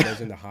protection. He goes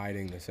into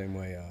hiding the same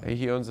way.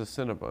 He owns a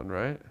Cinnabon,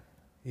 right?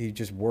 He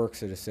just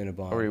works at a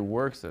Cinnabon. Or he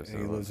works at And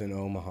he Cinnabon. lives in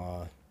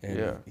Omaha, and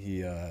Yeah.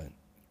 he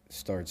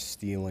starts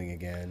stealing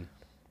again,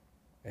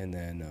 and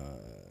then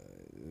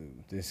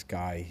this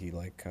guy he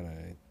like kind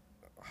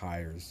of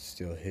hires to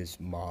steal his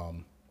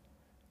mom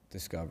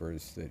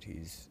discovers that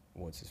he's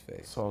what's his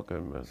face Saul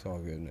Goodman. Saul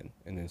Goodman,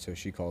 and then so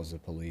she calls the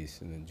police,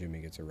 and then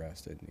Jimmy gets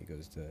arrested and he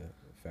goes to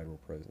federal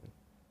prison.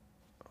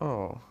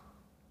 Oh,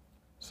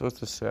 so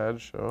it's a sad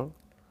show.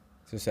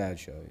 It's a sad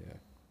show, yeah.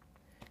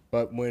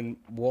 But when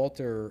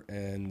Walter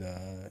and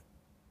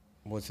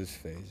what's his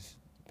face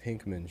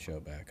Pinkman show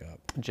back up,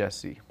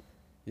 Jesse.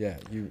 yeah,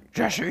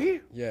 Jesse.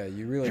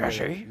 you really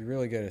Jesse? you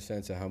really get a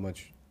sense of how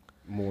much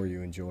more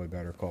you enjoy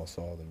Better Call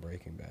Saul than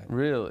Breaking Bad.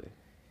 Really?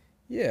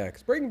 Yeah,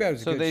 because Breaking Bad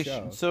is a So good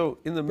show. so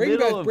in the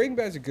middle of Breaking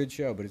Bad's a good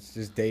show, but it's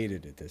just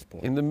dated at this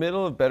point. in the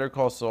middle of Better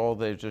Call Saul,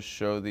 they just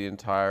show the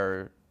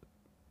entire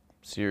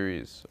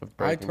series of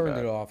Breaking I turned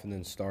Bad. it off and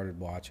then started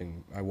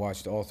watching. I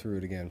watched all through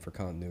it again for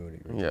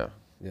continuity. Yeah,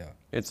 Yeah.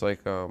 it's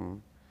like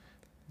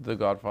The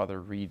Godfather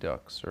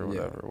Redux or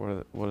Yeah.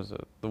 whatever. What is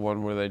it? The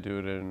one where they do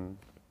it in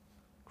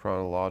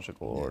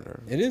chronological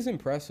order. It is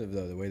impressive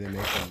though the way they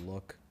make them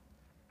look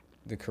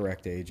the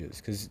correct ages,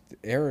 because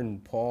Aaron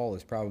Paul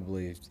is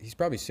probably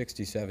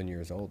 67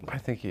 years old now. I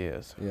think he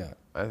is. Yeah.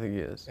 I think he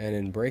is. And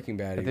in Breaking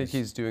Bad, I think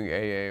he's doing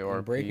AARP.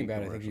 in Breaking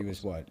Bad, I think he was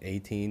commercials. what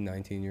 18,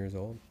 19 years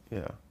old.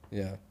 Yeah.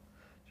 Yeah. Do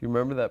you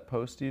remember that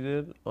post he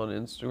did on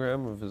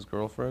Instagram of his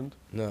girlfriend?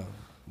 No.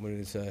 What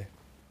did it say?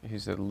 He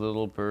said,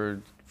 "Little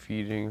bird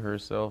feeding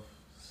herself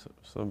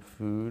some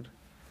food,"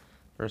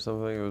 or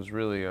something. It was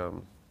really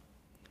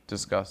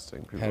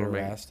disgusting.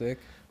 Pederastic.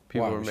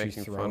 People Why, were was she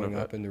making fun throwing of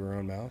up it. into her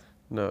own mouth.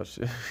 No,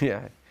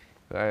 yeah.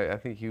 I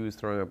think he was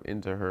throwing up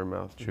into her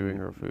mouth, chewing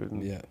her food.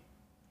 And, Yeah.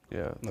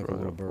 Yeah. Like a throwing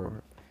little up for bird.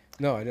 her.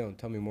 No, I don't.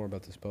 Tell me more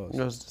about this post.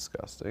 It was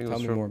disgusting. It Tell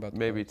was me from more about the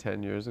maybe post.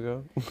 10 years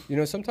ago. You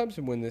know, sometimes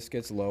when this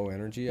gets low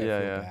energy, I Yeah,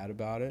 feel yeah. bad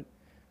about it.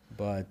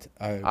 But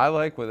I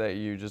like that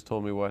you just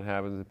told me what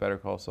happens at Better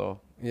Call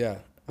Saul. yeah.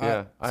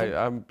 Yeah,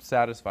 I'm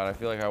satisfied. I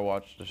feel like I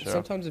watched the show.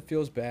 Sometimes it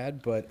feels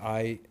bad, but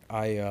I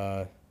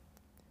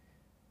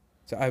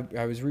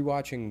was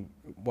rewatching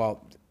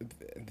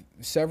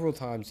several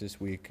times this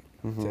week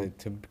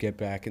to get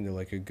back into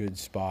like a good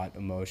spot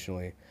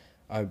emotionally.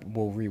 I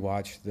will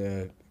rewatch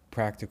the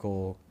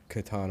Practical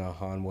Katana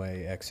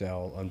Hanwei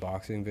XL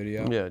unboxing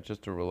video. Yeah,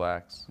 just to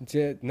relax.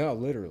 No,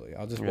 literally.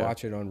 I'll just Yeah.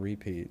 watch it on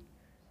repeat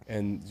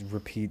and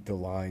repeat the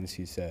lines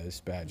he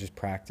says. Just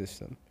practice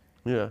them.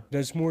 Yeah.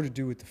 There's more to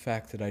do with the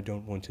fact that I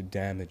don't want to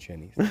damage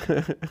anything.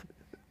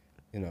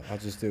 I'll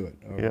just do it.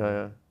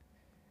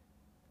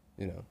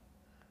 Yeah.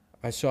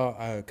 I saw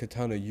a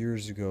katana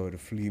years ago at a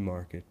flea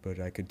market, but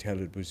I could tell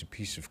it was a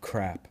piece of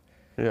crap.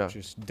 Yeah.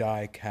 Just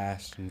die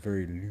cast and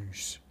very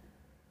loose.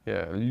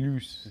 Yeah,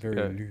 loose. Very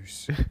Yeah.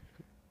 loose.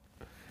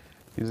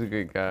 He's a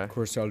good guy. Of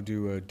course, I'll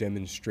do a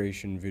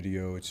demonstration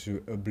video. It's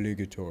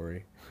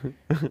obligatory.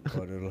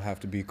 But it'll have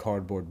to be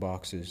cardboard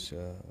boxes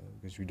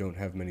because we don't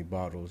have many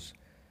bottles.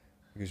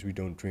 Because we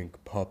don't drink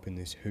pop in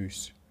this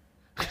house.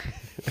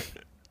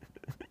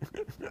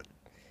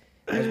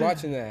 I was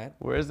watching that.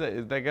 Where is that?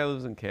 Is that guy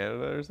lives in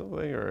Canada or something,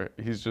 or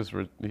he's just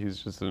a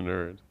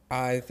nerd?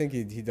 I think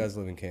he does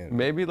live in Canada.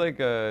 Maybe like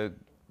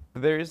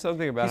there is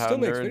something about He how still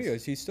makes nerds.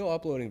 videos. He's still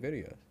uploading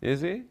videos.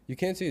 Is he? You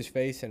can't see his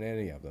face in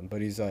any of them,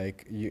 but he's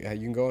like, you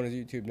can go on his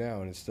YouTube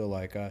now, and it's still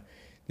like,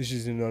 this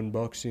is an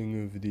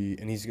unboxing of the,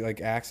 and he's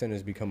like, accent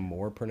has become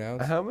more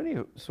pronounced. How many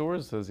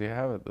swords does he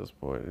have at this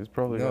point? He's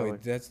probably got No,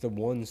 like. that's the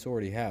one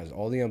sword he has.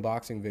 All the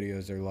unboxing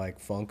videos are like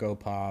Funko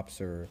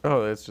Pops or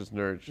Oh, that's just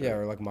nerd shit. yeah,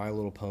 or like My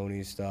Little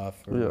Pony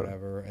stuff or Yeah.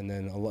 whatever. And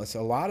then a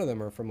lot of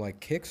them are from like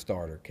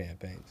Kickstarter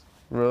campaigns.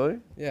 Really?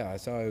 Yeah, I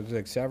saw it was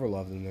like several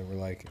of them that were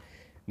like,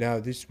 now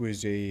this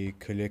was a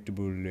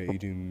collectible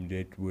item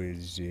that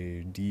was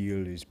a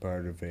deal as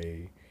part of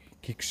a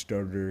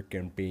Kickstarter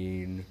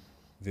campaign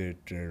that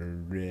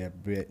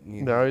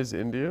Now he's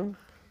Indian?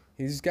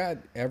 he's got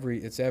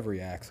every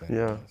accent. he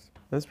Yeah. does.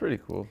 That's pretty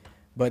cool.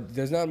 But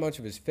there's not much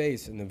of his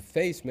face, and the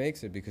face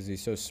makes it because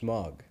he's so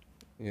smug,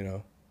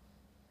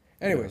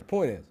 Anyways,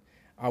 point is,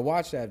 I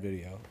watched that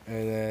video,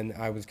 and then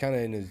I was kind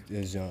of in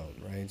his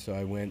zone, right? So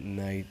I went and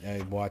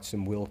I watched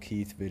some Will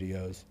Keith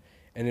videos.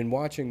 And in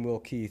watching Will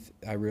Keith,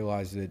 I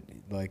realized that,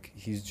 like,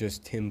 he's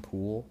just Tim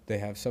Pool. They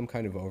have some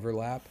kind of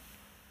overlap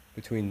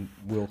between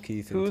Will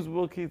Keith and... Who's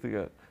Will Keith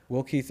again?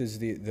 Will Keith is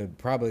the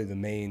probably the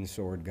main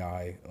sword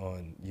guy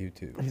on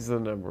YouTube. He's the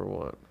number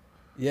one.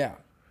 Yeah.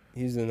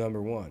 He's the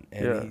number one,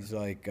 and Yeah. he's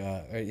like,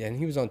 and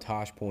he was on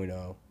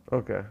Tosh.0.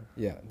 Okay.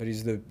 Yeah, but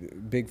he's the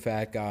big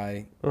fat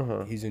guy.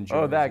 Uh-huh. He's in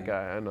Oh, that Jersey.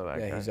 guy. I know that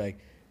Yeah, guy. he's like,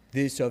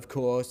 this of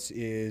course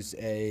is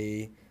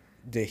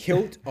the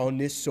hilt on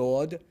this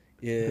sword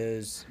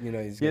is,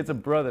 he's He got has a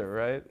brother,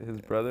 right? His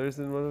brother's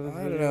in one of his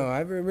I don't know. videos?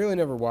 I've really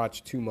never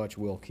watched too much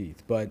Will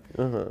Keith, but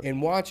Uh-huh.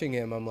 in watching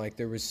him, I'm like,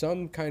 there was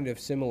some kind of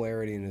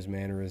similarity in his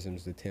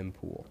mannerisms to Tim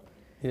Pool.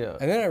 Yeah.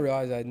 And then I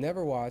realized I'd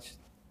never watched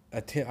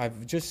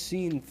I've just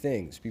seen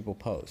things people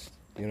post,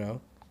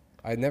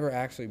 I'd never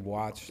actually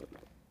watched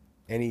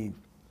any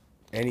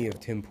of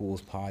Tim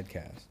Pool's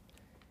podcasts.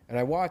 And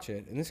I watch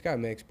it, and this guy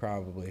makes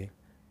probably,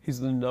 He's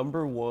the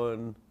number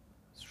one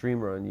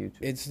streamer on YouTube.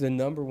 it's the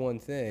number one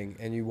thing,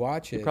 and you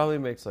watch He it. probably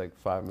makes like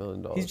 $5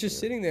 million. He's just a year.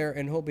 sitting there,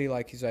 and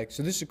he's like,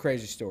 so this is a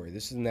crazy story.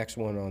 This is the next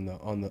one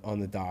on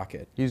the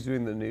docket. He's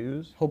doing the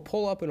news. He'll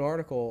pull up an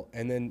article,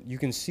 and then you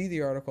can see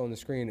the article on the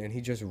screen, and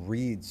he just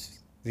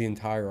reads the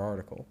entire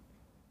article.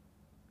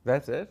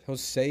 That's it? He'll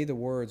say the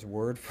words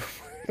word for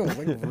word.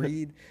 He'll like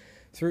read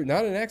through,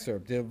 not an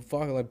excerpt. He'll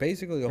fucking like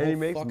basically the And whole he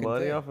makes fucking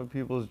money thing. off of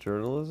people's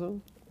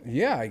journalism?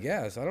 Yeah, I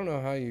guess. I don't know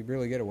how you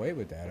really get away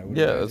with that. I would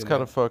Yeah, imagine it's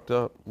kind of that fucked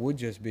up. would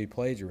just be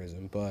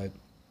plagiarism, but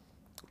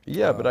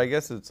Yeah, but I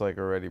guess it's like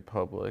already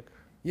public.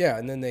 yeah.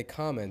 And then they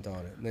comment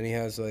on it. And then he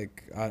has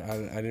like I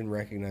didn't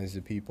recognize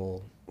the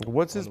people.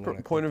 What's on his the one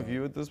I point of clicked on.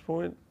 view at this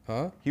point?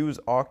 Huh? He was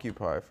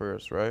Occupy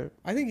first, right?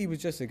 I think he was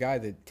just the guy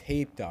that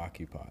taped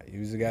Occupy. He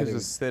was the guy He's that a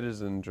was,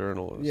 citizen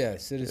journalist. yeah,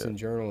 citizen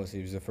journalist.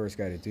 He was the first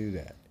guy to do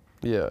that.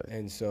 Yeah.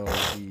 And so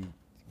he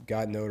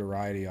got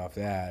notoriety off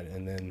that,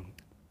 and then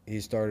he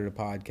started a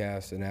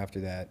podcast, and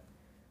after that,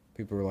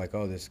 people were like,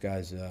 "Oh, this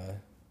guy's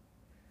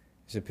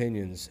his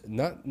opinions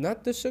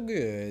not this so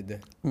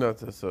good." Not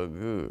that so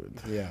good.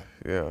 Yeah,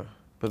 Yeah.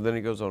 But then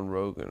he goes on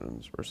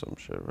Rogan or some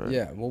shit, right?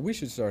 yeah. Well, we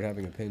should start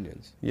having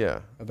opinions.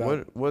 Yeah.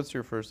 About- What's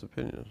your first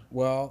opinion?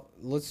 Well,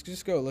 let's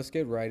just go. Let's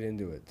get right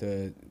into it.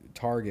 The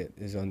Target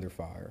is under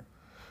fire.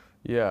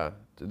 Yeah.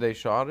 They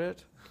shot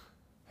it?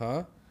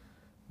 Huh?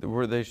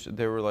 Were they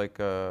were like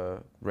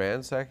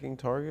ransacking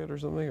Target or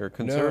something? Or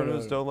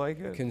conservatives no. don't like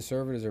it?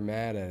 Conservatives are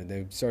mad at it.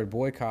 They started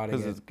boycotting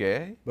Because it. it's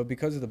gay? But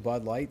because of the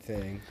Bud Light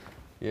thing,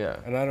 Yeah.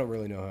 and I don't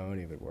really know how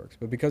any of it works,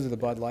 but because of the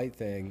Bud Light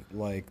thing,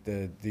 like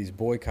these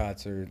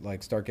boycotts are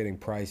like start getting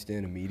priced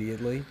in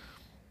immediately,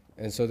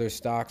 and so their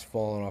stocks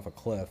falling off a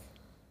cliff.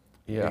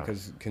 Yeah.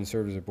 Because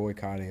conservatives are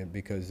boycotting it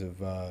because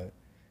of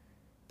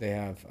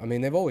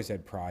they've always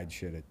had pride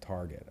shit at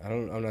Target.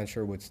 I'm not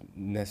sure what's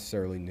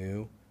necessarily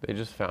new. They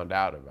just found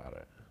out about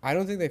it. I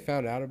don't think they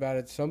found out about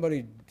it.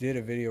 Somebody did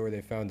a video where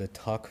they found a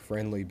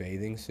tuck-friendly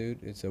bathing suit.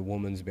 It's a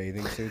woman's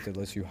bathing suit that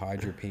lets you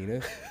hide your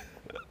penis.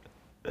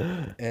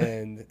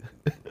 And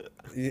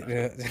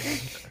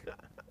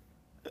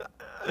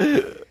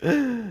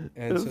and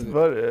It's so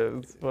funny.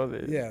 It's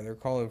funny. yeah, they're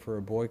calling for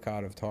a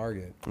boycott of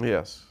Target.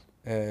 Yes.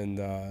 And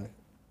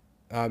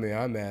I mean,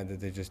 I'm mad that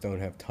they just don't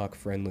have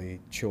tuck-friendly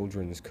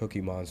children's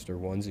Cookie Monster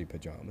onesie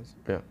pajamas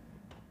Yeah.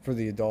 for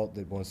the adult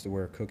that wants to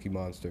wear Cookie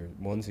Monster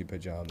onesie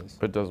pajamas.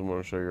 But doesn't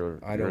want to show your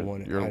I don't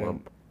want your I don't,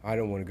 lump. I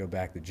don't want to go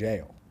back to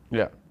jail.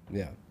 Yeah.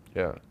 Yeah.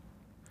 Yeah.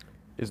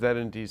 Is that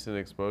indecent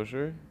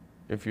exposure?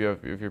 If your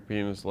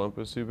penis lump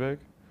is too big?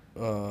 I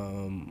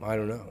don't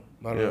know.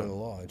 I don't Yeah. know the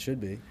law. It should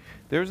be.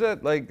 There's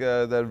that like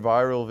that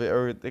viral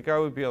or the guy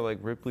would be on like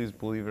Ripley's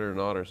Believe It or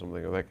Not or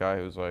something. Or that guy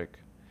who's like,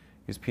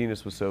 his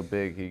penis was so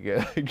big he get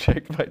like,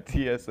 checked by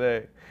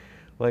TSA,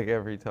 like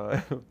every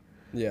time.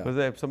 Yeah. Was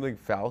that something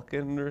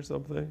Falcon or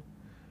something?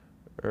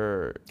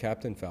 Or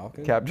Captain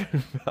Falcon Captain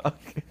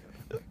Falcon?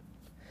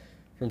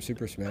 from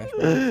Super Smash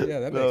Bros. Yeah,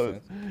 that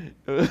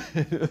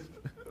makes sense.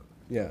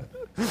 Yeah.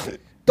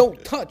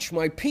 Don't touch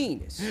my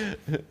penis.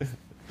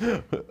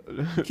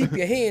 Keep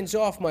your hands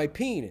off my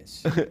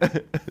penis.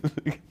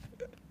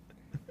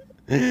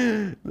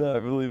 No, I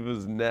believe it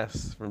was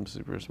Ness from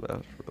Super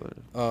Smash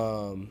Brothers.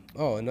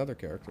 Oh, another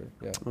character.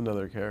 Yeah.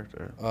 Another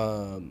character.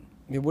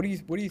 Yeah, what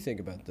do you think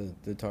about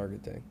the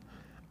Target thing?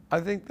 I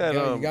think that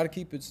You got to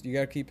keep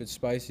it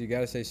spicy. You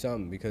got to say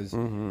something because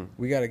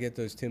we got to get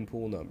those Tim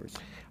Pool numbers.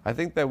 I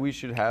think that we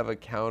should have a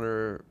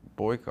counter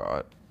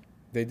boycott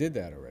They did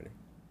that already.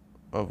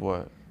 of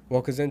what?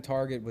 Well, because then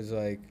Target was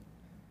like,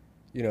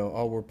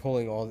 oh, we're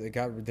pulling all.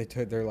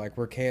 They're like,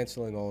 we're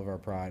canceling all of our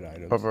Pride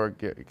items. Of our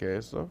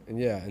gay stuff? And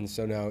yeah, and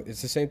so now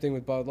it's the same thing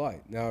with Bud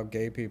Light. Now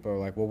gay people are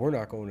like, well, we're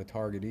not going to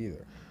Target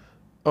either.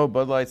 Oh,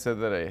 Bud Light said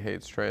that it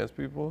hates trans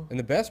people? And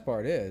the best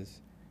part is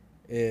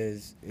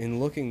in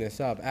looking this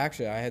up,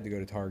 actually, I had to go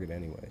to Target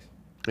anyways.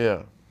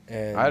 Yeah.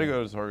 And I had to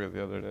go to Target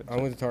the other day. I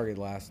went to Target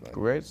last night.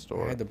 Great I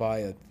store. had to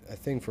buy a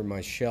thing for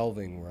my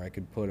shelving where I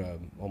could put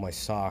all my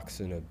socks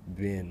in a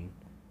bin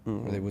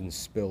where they wouldn't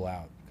spill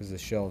out because the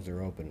shelves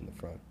are open in the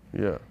front.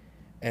 Yeah.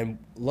 And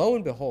lo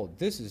and behold,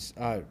 this is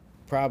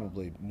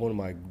probably one of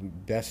my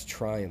best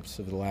triumphs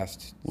of the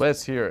last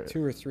Let's hear it.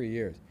 2 or 3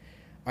 years.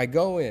 I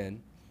go in,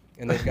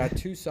 and they've got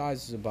two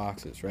sizes of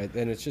boxes, right?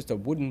 And it's just a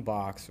wooden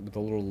box with a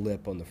little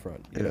lip on the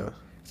front, you know?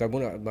 So I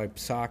want to, my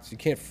socks, you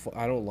can't,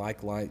 I don't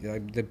like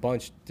the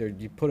bunch,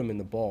 you put them in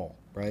the ball,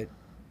 right?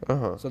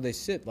 Uh-huh. So they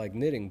sit like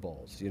knitting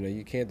balls. You know,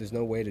 you can't. There's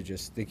no way to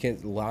just. They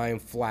can't lie them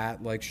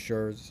flat like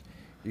shirts.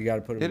 You got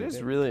to put them. It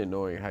is really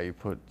annoying how you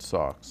put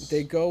socks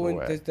They go in.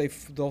 away.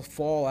 They'll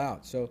fall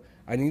out. So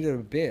I needed a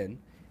bin,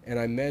 and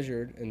I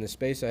measured, and the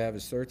space I have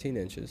is 13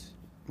 inches.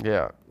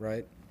 Yeah.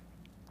 Right.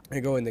 I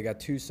go in. They got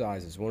two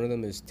sizes. One of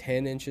them is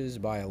 10 inches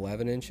by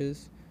 11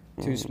 inches.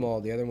 Too small.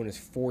 The other one is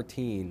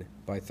 14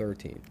 by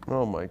 13.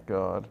 Oh my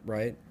God.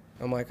 Right.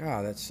 I'm like,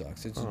 that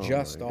sucks. It's Oh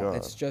just my off. God.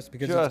 It's just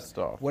because Just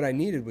off. what I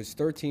needed was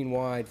 13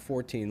 wide,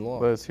 14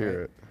 long. Let's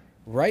hear it.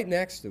 Right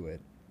next to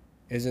it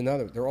is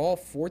another. They're all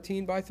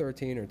 14 by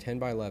 13 or 10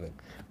 by 11.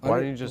 Why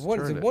don't you just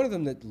turn it? One of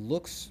them that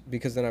looks,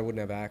 because then I wouldn't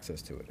have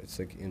access to it. It's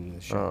like in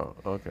the shop.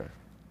 Oh, okay.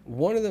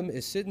 One of them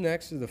is sitting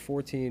next to the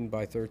 14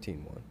 by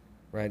 13 one,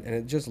 right? And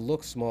it just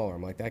looks smaller.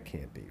 I'm like, that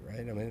can't be, right?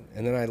 I mean,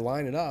 and then I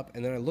line it up,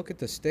 and then I look at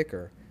the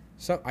sticker.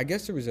 So I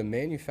guess there was a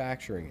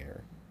manufacturing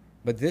error,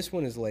 but this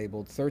one is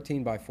labeled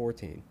 13 by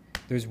 14.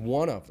 There's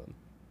one of them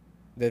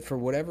that for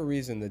whatever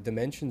reason the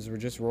dimensions were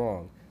just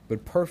wrong,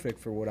 but perfect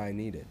for what I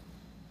needed.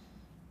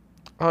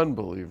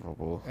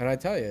 Unbelievable. And I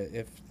tell you,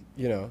 if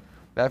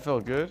That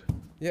felt good?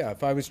 yeah,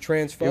 if I was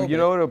transphobic, You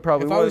know what it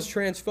probably if was? I was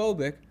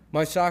transphobic,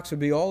 my socks would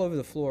be all over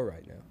the floor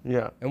right now.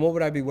 Yeah. And what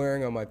would I be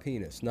wearing on my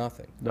penis?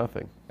 Nothing.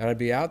 Nothing. And I'd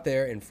be out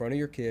there in front of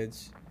your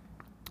kids.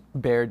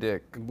 Bare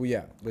dick. Well,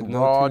 yeah, with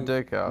Raw tube,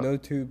 dick out. no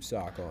tube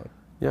sock on.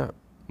 Yeah.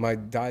 My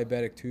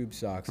diabetic tube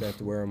socks I have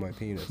to wear on my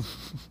penis.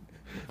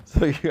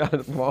 So you got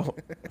them all.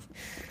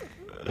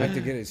 I have to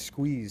get it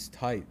squeezed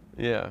tight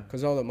Yeah.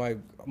 because all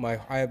that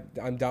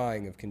I'm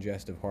dying of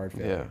congestive heart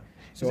Yeah. failure.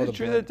 So all Is the it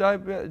true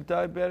blood- that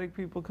diabetic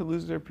people could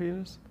lose their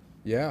penis?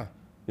 Yeah.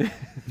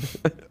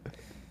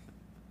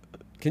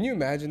 Can you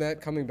imagine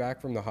that coming back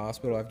from the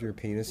hospital after your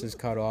penis is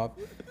cut off,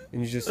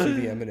 and you just see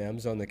the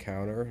M&Ms on the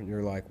counter, and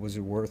you're like, was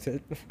it worth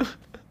it?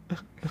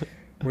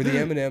 Were the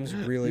M&Ms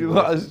really? You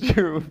worth lost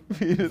your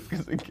penis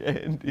because of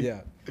candy.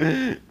 Yeah.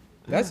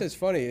 It's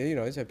funny,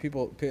 it's that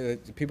people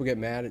get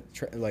mad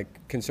at like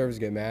conservatives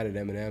get mad at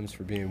M&Ms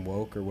for being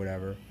woke or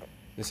whatever.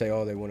 They say,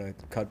 they want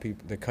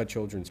to cut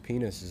children's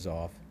penises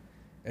off,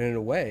 and in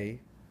a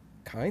way,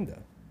 kinda.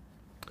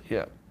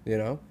 Yeah.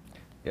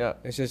 Yeah.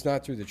 It's just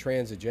not through the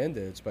trans agenda.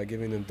 It's by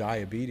giving them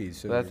diabetes.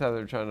 So That's how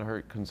they're trying to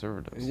hurt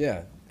conservatives.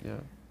 yeah. Yeah.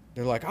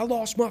 They're like, I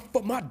lost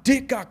my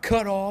dick got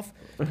cut off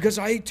because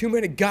I ate too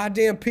many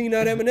goddamn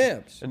peanut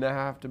M&Ms. And now I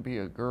have to be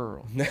a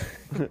girl. Now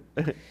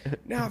I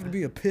have to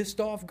be a pissed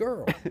off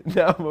girl.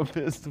 Now I'm a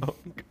pissed off.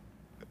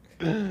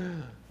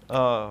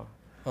 But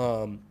Yeah,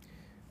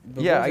 what was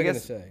I gonna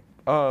guess- say?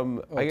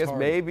 I guess Target.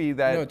 maybe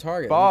that No,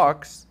 Target.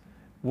 box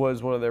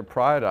was one of their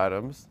pride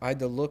items I had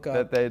to look up.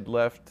 that they'd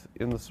left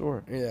in the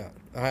store. Yeah,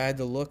 I had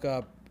to look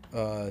up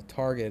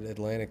Target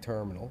Atlantic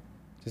Terminal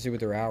to see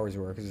what their hours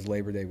were because it's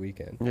Labor Day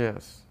weekend.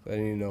 Yes. I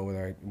didn't even know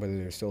whether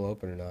they're still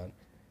open or not.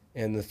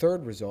 And the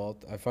third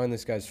result, I find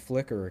this guy's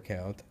Flickr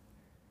account,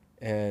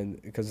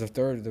 and because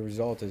the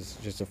result is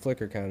just a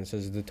Flickr account. It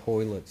says the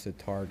toilets at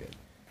Target,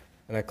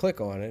 and I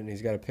click on it, and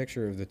he's got a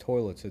picture of the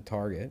toilets at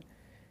Target,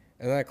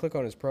 and then I click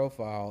on his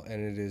profile,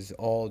 and it is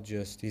all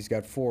just he's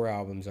got 4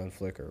 albums on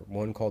Flickr.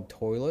 One called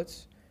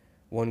Toilets,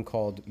 one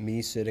called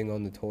Me Sitting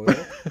on the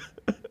Toilet,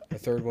 a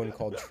third one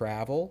called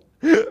Travel,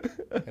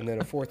 and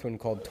then a fourth one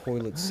called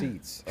Toilet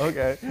Seats.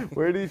 Okay.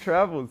 Where do you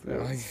travel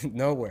to?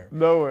 Nowhere.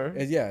 Nowhere.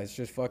 Yeah, it's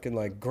just fucking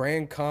like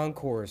Grand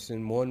Concourse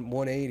in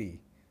 180.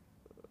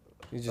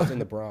 He's just in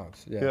the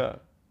Bronx. Yeah. Yeah.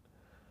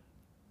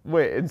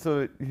 Wait, and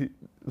so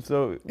It's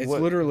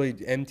what? literally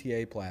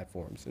MTA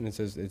platforms, and it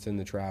says it's in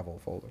the travel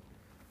folder.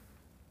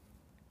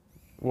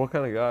 What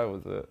kind of guy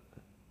was it?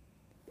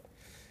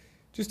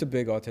 Just a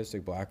big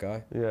autistic black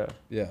guy. Yeah.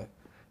 Yeah.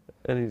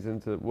 And he's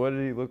into. What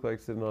did he look like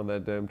sitting on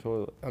that damn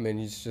toilet? I mean,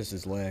 he's just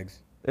his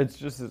legs. It's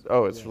just. It's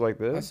Yeah. like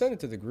this. I sent it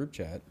to the group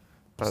chat.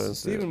 I didn't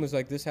see Steven it. was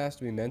like, this has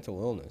to be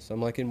mental illness.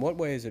 I'm like, in what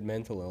way is it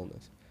mental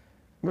illness?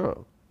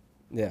 No.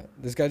 Yeah.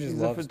 This guy just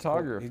He's a loves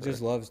photographer. He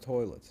just loves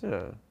toilets.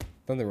 Yeah.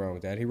 Nothing wrong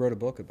with that. He wrote a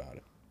book about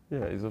it.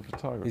 Yeah. He's a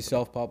photographer. He's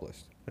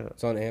self-published. Yeah.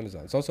 It's on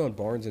Amazon. It's also on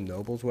Barnes &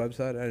 Noble's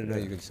website. I didn't know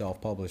Yeah. you could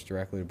self-publish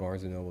directly to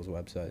Barnes & Noble's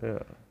website. Yeah.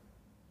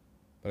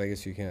 But I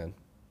guess you can.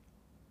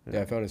 Yeah,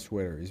 Yeah. I found his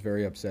Twitter. He's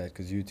very upset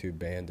because YouTube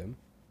banned him.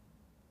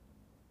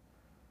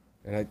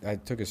 And I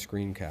took a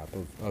screen cap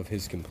of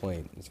his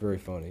complaint. It's very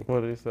funny.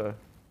 What did he say?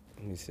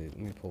 Let me see. Let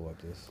me pull up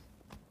this.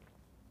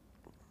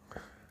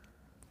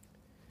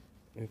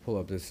 Let me pull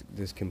up this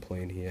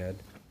complaint he had.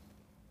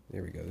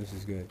 There we go. This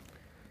is good.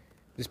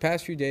 This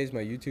past few days, my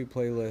YouTube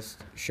playlist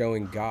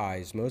showing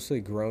guys, mostly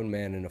grown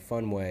men in a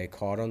fun way,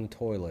 caught on the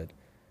toilet.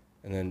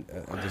 And then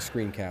the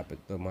screen cap,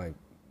 my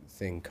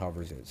thing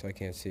covers it, so I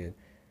can't see it.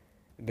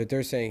 But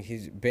they're saying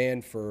he's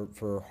banned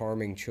for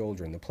harming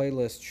children. The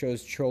playlist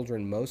shows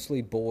children,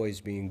 mostly boys,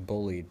 being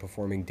bullied,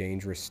 performing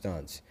dangerous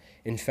stunts.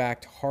 In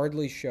fact,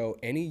 hardly show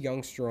any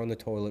youngster on the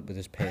toilet with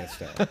his pants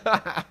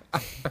down.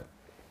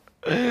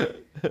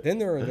 Then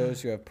there are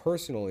those who have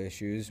personal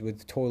issues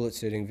with toilet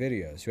sitting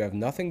videos, who have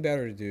nothing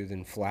better to do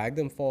than flag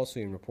them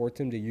falsely and report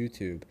them to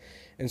YouTube.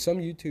 And some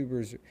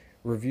YouTubers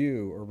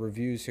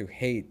reviews who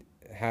hate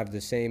have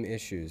the same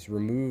issues.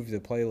 Remove the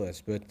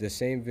playlist, but the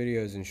same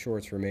videos and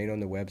shorts remain on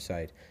the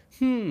website.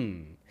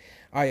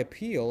 I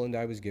appeal, and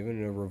I was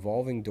given a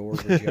revolving door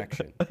of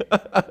rejection,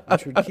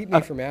 which would keep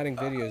me from adding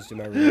videos to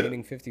my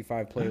remaining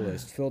 55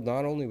 playlists, filled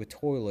not only with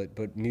toilet,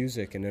 but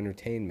music and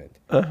entertainment.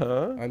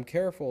 I'm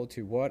careful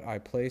to what I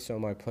place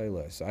on my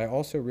playlist. I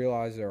also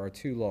realize there are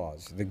two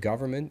laws, the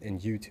government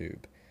and YouTube.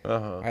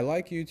 I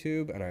like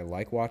YouTube, and I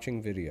like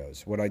watching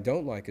videos. What I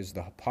don't like is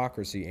the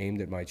hypocrisy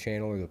aimed at my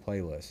channel or the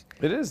playlist.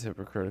 It is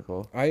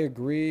hypocritical. I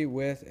agree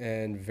with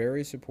and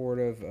very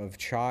supportive of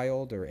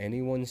child or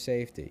anyone's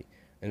safety,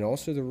 and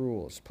also the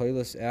rules.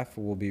 Playlist F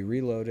will be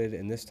reloaded,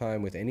 and this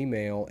time with any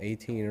male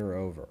 18 or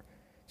over.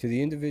 To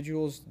the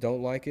individuals,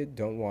 don't like it,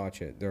 don't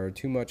watch it. There are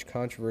too much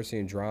controversy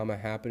and drama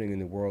happening in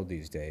the world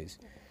these days.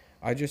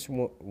 I just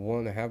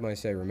want to have my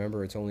say.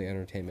 Remember, it's only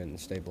entertainment, and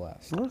stay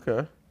blessed.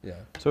 Okay. Yeah.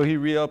 So he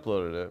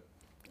re-uploaded it.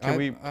 Can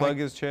we plug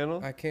his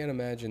channel? I can't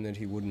imagine that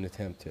he wouldn't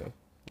attempt to.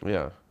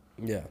 Yeah.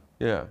 Yeah.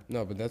 Yeah.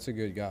 No, but that's a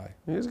good guy.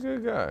 He's a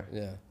good guy.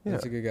 Yeah. Yeah.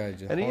 That's a good guy.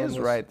 Just And he is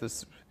right.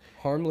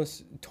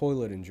 harmless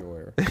toilet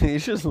enjoyer. He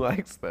just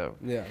likes them.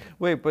 Yeah.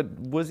 Wait, but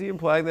was he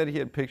implying that he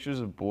had pictures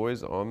of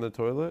boys on the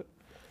toilet?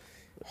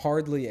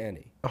 Hardly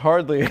any.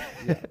 Hardly.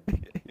 Yeah.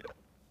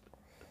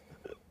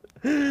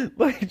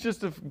 Like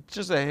just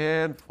a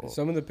handful.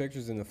 Some of the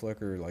pictures in the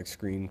Flickr are like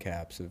screen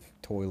caps of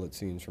toilet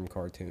scenes from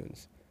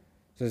cartoons.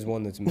 So there's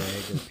one that's Meg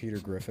and Peter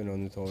Griffin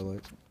on the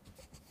toilet.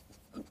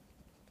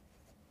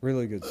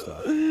 Really good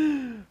stuff.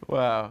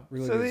 Wow.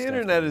 Really so good the stuff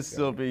internet by is this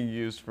still guy. being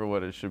used for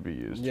what it should be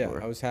used Yeah,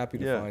 for. I was happy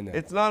to find that.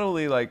 It's not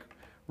only like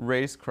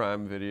race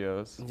crime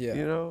videos. Yeah,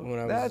 You know? when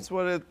I That's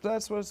what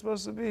it's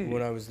supposed to be.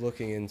 When I was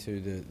looking into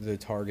the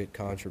Target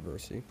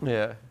controversy.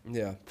 Yeah.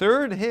 Yeah.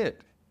 Third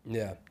hit.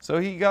 Yeah. So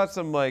he got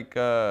some like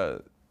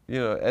SEO.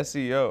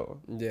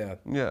 Yeah.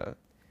 Yeah.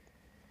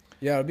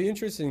 Yeah, it'll be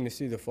interesting to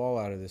see the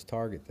fallout of this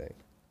Target thing.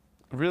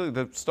 Really,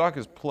 the stock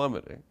is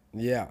plummeting.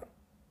 Yeah.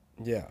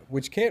 Yeah.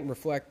 Which can't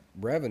reflect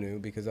revenue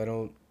because I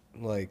don't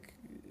like.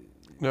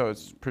 No,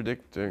 it's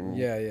predicting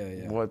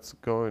Yeah. what's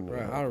going on.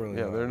 Right, I don't really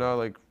Yeah, know. they're not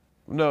like.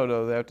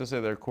 No, they have to say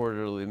their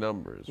quarterly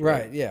numbers.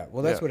 Right, yeah.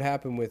 Well, that's Yeah. what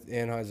happened with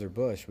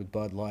Anheuser-Busch with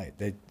Bud Light.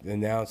 They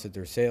announced that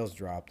their sales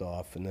dropped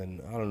off, and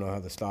then I don't know how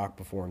the stock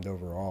performed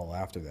overall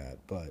after that.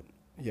 But,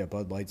 yeah,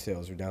 Bud Light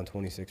sales are down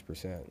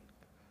 26%.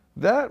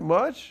 That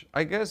much?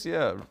 I guess,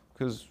 yeah,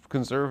 because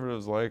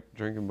conservatives like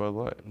drinking Bud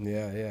Light.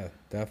 Yeah,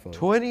 definitely.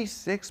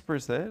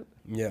 26%?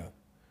 Yeah,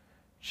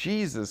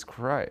 Jesus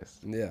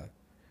Christ. yeah,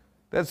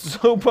 That's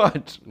so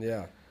much.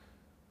 yeah.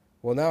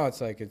 Well, now it's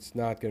like it's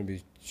not going to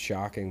be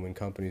shocking when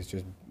companies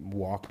just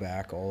walk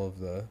back all of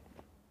the...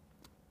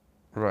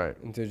 Right.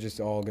 They're just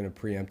all going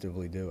to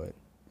preemptively do it.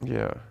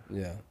 Yeah.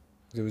 Yeah.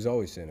 'Cause it was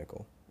always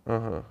cynical.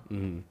 Uh-huh.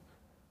 Mm-hmm.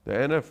 The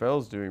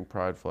NFL's doing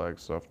pride flag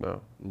stuff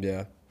now.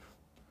 Yeah.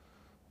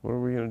 What are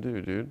we going to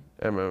do, dude?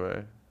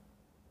 MMA.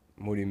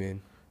 What do you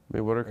mean? I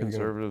mean, what are you gonna-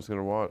 conservatives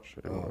going to watch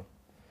anymore?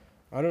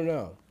 I don't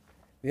know.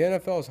 The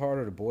NFL is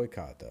harder to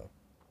boycott, though.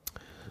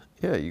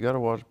 Yeah, you got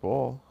to watch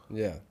ball.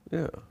 Yeah.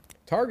 Yeah.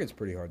 Target's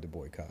pretty hard to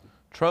boycott.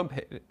 Trump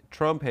hated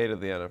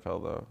the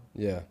NFL, though.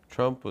 Yeah.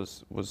 Trump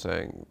was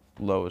saying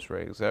lowest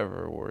ratings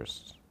ever,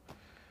 worst.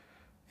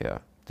 Yeah.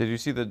 Did you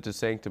see the De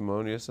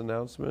Sanctimonious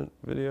announcement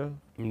video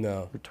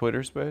No. for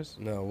Twitter Space?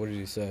 No. What did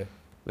he say?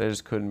 They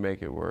just couldn't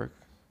make it work.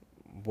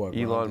 What?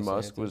 Ron Elon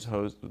Musk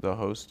DeSantis? was the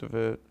host of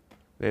it.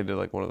 They did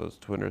like one of those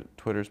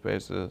Twitter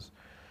Spaces.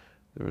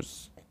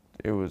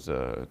 There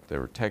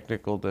were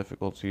technical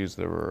difficulties.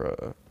 There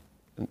were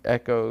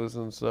echoes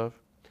and stuff.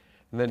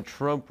 And then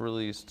Trump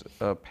released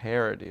a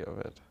parody of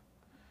it.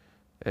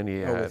 And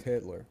he Oh, had with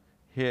Hitler.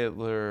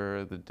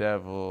 Hitler, the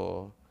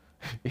devil,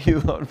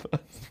 Elon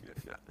Musk.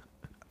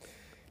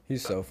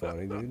 He's so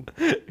funny, dude.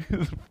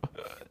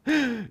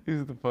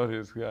 He's the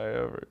funniest guy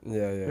ever.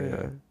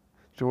 Yeah.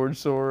 George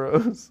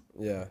Soros.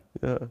 Yeah.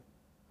 Yeah.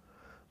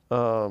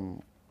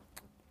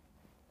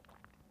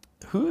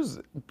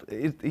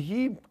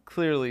 He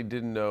clearly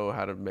didn't know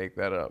how to make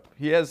that up.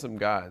 He has some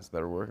guys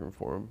that are working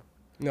for him.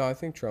 No, I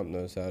think Trump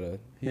knows how to.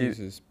 He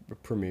uses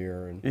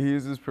Premiere and. He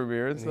uses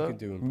Premiere and And he stuff. could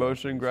do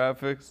Motion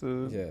graphics.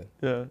 Yeah.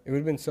 Yeah. It would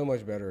have been so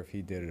much better if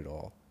he did it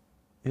all.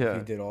 Yeah. If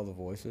he did all the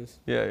voices.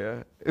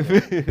 Yeah.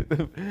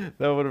 That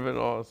would have been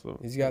awesome.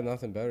 He's got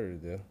nothing better to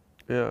do.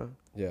 Yeah.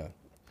 Yeah.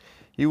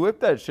 He whipped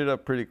that shit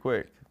up pretty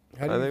quick.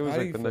 How do I you, think it was how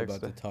do like you the feel next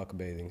about the day. tuck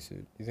bathing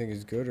suit? You think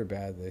it's good or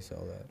bad they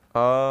sell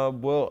that?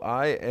 Well,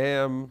 I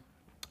am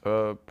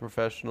a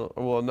professional.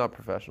 Well, not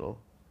professional,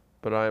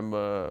 but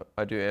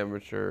I do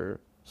amateur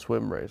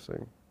swim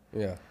racing,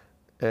 Yeah.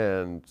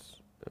 and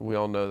we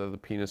all know that the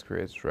penis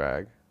creates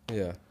drag.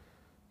 Yeah.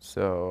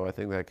 So I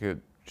think that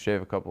could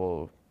shave at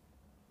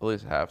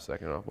least half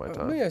second off my Let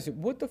time. me ask you,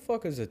 what the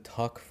fuck is a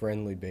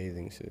tuck-friendly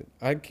bathing suit?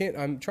 I'm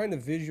trying to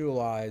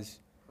visualize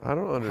I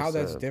don't understand. how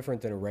that's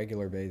different than a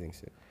regular bathing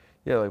suit.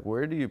 Yeah, like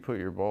where do you put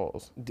your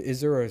balls?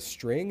 Is there a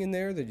string in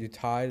there that you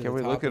tie to Can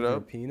we the look top it of your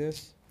up?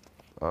 penis?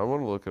 I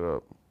want to look it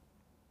up.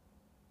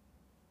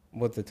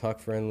 What the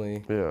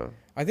tuck-friendly? Yeah.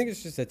 I think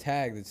it's just a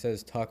tag that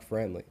says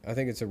tuck-friendly. I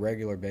think it's a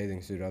regular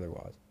bathing suit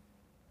otherwise.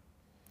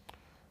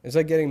 It's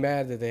like getting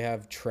mad that they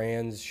have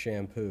trans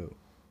shampoo,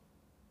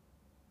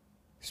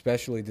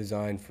 specially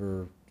designed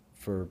for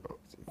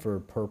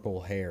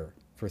purple hair,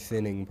 for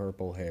thinning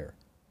purple hair.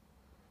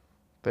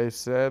 They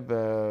said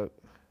that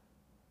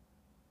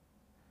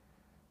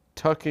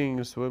tucking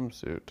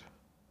swimsuit.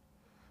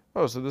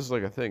 Oh, so this is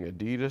like a thing.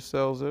 Adidas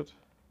sells it.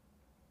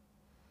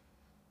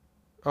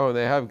 Oh, and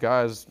they have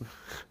guys.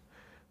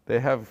 They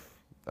have,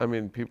 I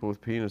mean, people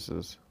with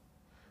penises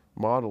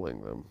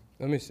modeling them.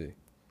 Let me see.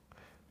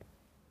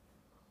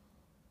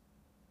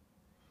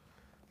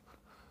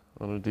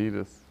 On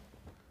Adidas.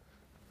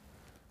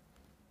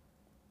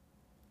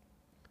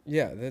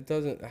 Yeah, that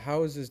doesn't.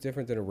 How is this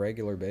different than a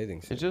regular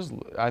bathing suit? It's just,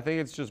 I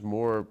think it's just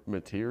more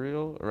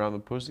material around the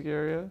pussy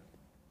area.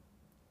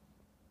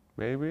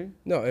 Maybe.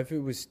 No, if it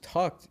was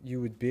tucked, you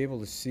would be able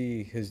to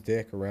see his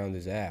dick around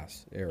his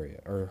ass area,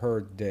 or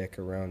her dick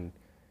around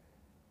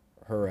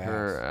her ass,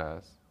 Her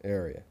ass.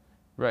 area.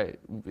 Right.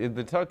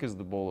 The tuck is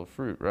the bowl of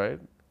fruit, right?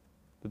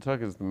 The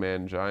tuck is the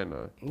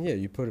mangina. Yeah,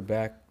 you put it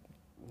back.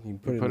 You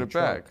put it in the back.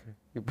 trunk.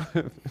 You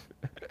put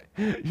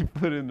you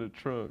put it in the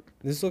trunk.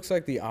 This looks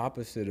like the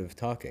opposite of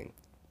tucking.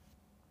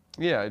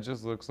 Yeah, it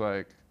just looks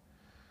like,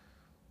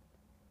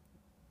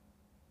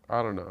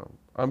 I don't know.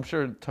 I'm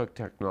sure tuck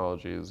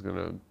technology is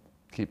gonna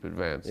keep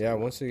advancing. Yeah,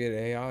 once they get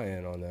AI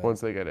in on that. Once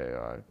they get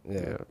AI.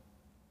 Yeah.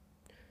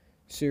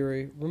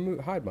 Siri,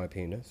 hide my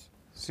penis.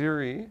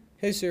 Siri.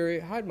 Hey Siri,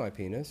 hide my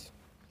penis.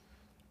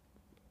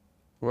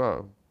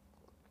 Wow.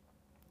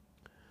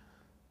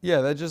 Yeah,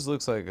 that just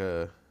looks like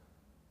the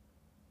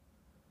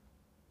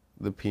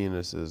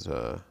penis is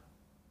oh,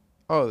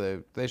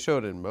 they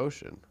showed it in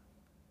motion.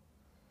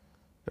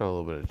 Got a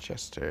little bit of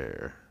chest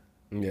hair.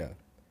 Yeah.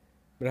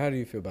 But how do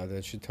you feel about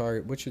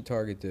that? What should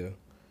Target do?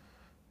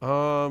 You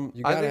I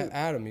gotta, think,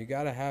 Adam, you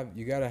gotta have.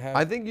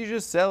 I think you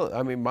just sell it.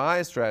 I mean,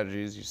 my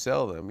strategy is you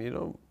sell them.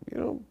 You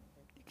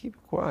keep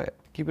it quiet.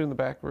 Keep it in the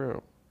back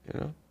room. You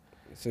know.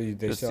 So they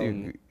Just sell you-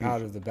 them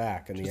out of the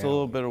back and Just the a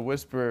little alley. bit of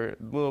whisper,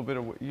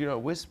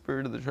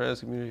 whisper to the trans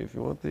community if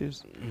you want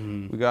these.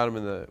 Mhm. We got them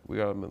in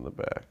the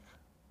back.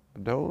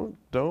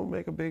 Don't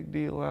make a big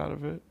deal out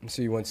of it.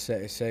 So you want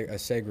a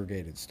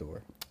segregated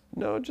store?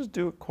 No, just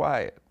do it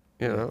quiet.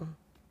 You Yeah. know.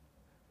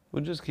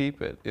 We'll just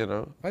keep it. You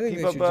know. I think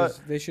Keep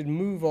they should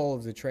move all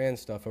of the trans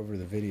stuff over to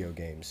the video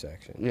game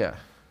section. Yeah,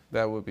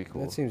 that would be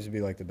cool. That seems to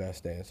be like the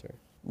best answer.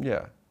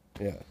 Yeah.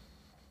 Yeah.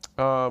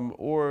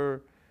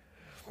 Or.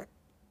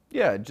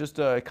 Yeah, just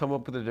come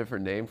up with a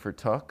different name for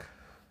tuck.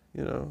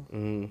 You know.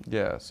 Mm-hmm.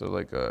 Yeah. So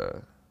like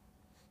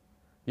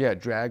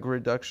drag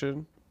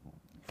reduction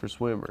for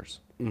swimmers.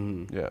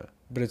 Mm-hmm. Yeah.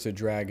 But it's a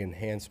drag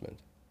enhancement.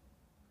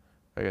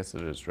 I guess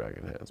it is drag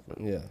enhancement.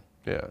 Yeah.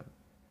 Yeah.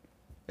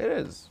 It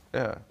is.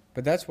 Yeah.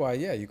 But that's why,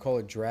 yeah, you call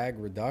it drag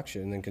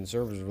reduction, and then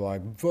conservatives were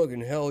like,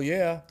 fucking hell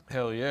yeah.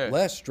 Hell yeah.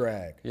 Less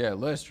drag. Yeah,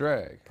 less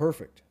drag.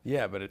 Perfect.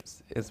 Yeah, but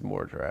it's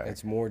more drag.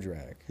 It's more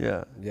drag.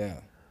 Yeah. Yeah.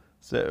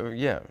 So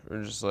yeah,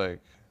 we're just like,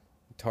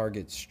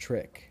 Target's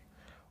trick.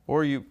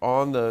 or you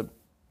on the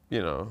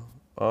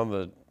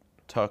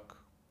tuck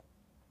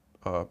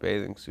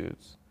bathing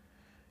suits,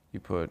 you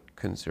put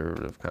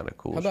conservative kind of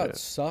cool How about shit.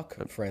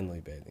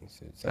 suck-friendly bathing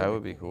suits? That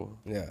would be cool.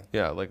 Yeah.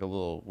 Yeah, like a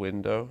little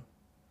window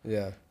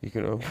Yeah. you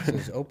can It open.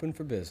 says open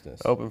for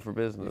business. Open for You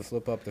business.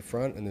 flip up the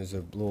front, and there's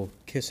a little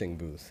kissing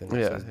booth, and it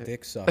Yeah. says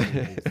dick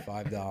sucking with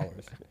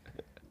 $5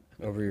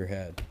 over your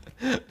head.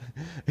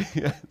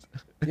 Yes.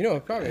 You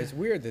know, it's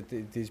weird that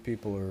these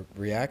people are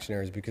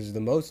reactionaries because the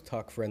most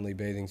tuck-friendly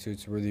bathing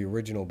suits were the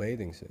original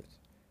bathing suits.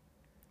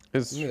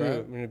 It's Remember that? I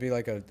true. mean, it'd be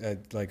like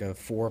a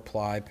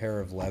 4-ply pair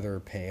of leather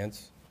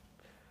pants.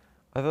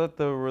 I thought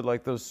there were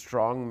like those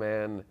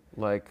strongman,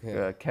 like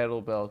Yeah.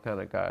 kettlebell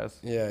kind of guys.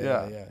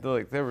 Yeah.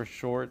 They were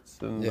shorts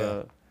and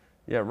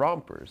Yeah.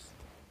 rompers.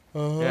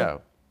 Uh-huh. Yeah,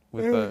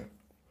 with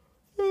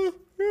the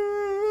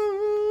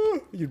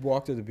You'd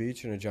walk to the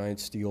beach in a giant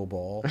steel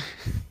ball.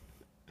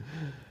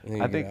 And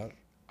then I you get think,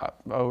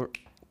 out.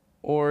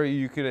 or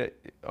you could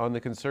on the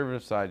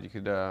conservative side you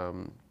could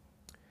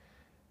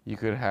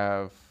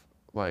have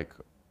like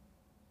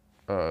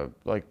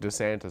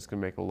DeSantis can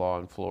make a law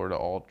in Florida,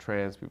 all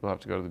trans people have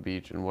to go to the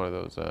beach in one of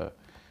those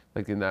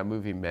like in that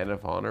movie Men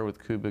of Honor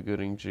with Cuba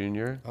Gooding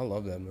Jr. I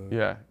love that movie.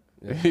 Yeah,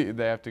 Yeah.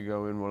 they have to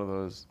go in one of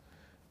those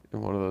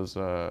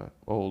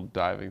old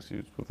diving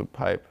suits with a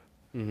pipe.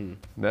 Mm-hmm.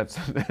 That's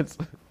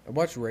I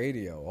watched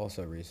Radio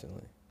also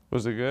recently.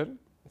 was it good?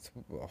 It's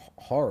a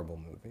horrible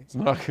movie. It's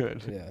not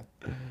good. Yeah.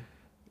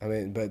 I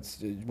mean, but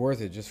it's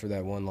worth it just for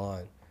that one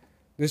line.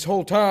 This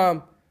whole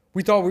time,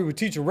 we thought we were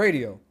teaching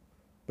radio,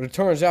 but it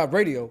turns out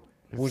radio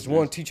was the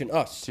one teaching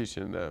us.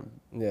 Teaching them.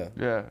 Yeah.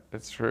 Yeah,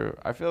 it's true.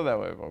 I feel that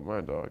way about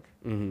my dog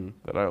Mm-hmm.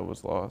 that I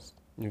almost lost.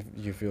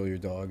 You feel your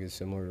dog is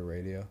similar to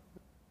Radio?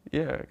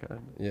 Yeah, kind of.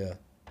 Yeah.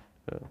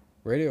 Yeah.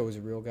 Radio was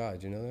a real guy.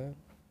 Did you know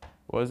that?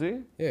 Was he?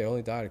 Yeah, he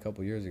only died a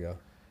couple years ago.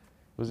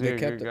 Was he a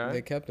good They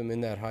guy? kept him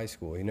in that high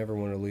school. He never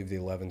wanted to leave the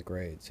 11th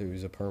grade, so he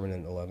was a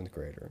permanent 11th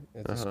grader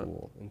at the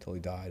school until he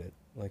died at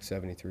like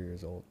 73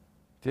 years old.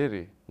 Did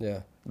he?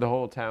 Yeah. The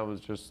whole town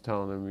was just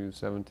telling him he was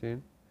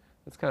 17.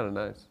 That's kind of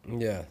nice.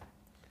 Yeah.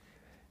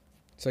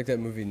 It's like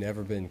that movie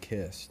Never Been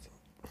Kissed.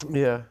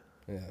 Yeah.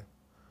 Yeah.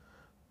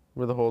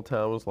 Where the whole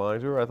town was lying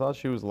to her. I thought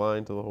she was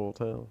lying to the whole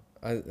town.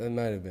 That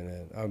might have been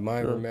it. My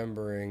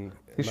remembering.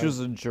 I think she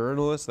was a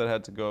journalist that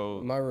had to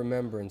go. My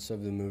remembrance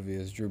of the movie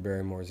is Drew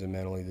Barrymore's a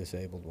mentally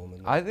disabled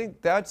woman. I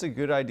think that's a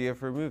good idea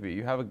for a movie.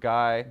 You have a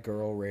guy.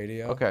 Girl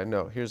radio. Okay,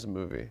 no, here's a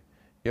movie.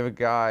 You have a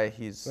guy,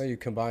 Well, you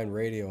combine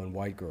radio and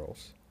white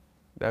girls.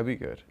 That'd be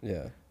good.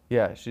 Yeah.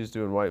 Yeah, she's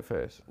doing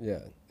whiteface. Yeah.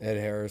 Ed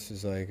Harris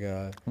is like,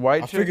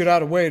 White I chick? figured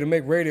out a way to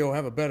make radio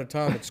have a better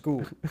time at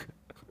school.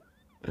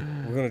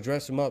 We're going to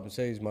dress him up and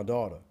say he's my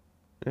daughter.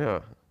 Yeah.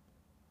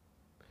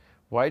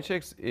 White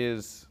Chicks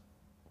is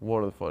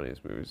one of the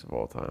funniest movies of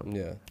all time.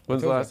 Yeah.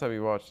 When's the last time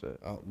you watched it?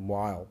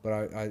 While,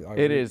 but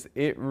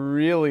It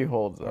really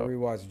holds I up.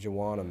 rewatched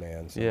Joanna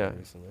Man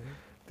recently.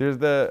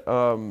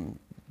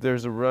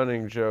 There's a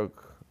running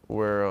joke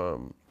where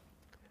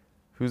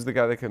who's the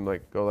guy that can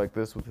like go like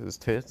this with his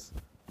tits?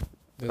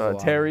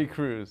 Terry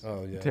Crews.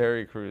 Oh yeah.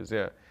 Terry Crews,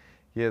 yeah.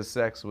 He has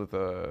sex with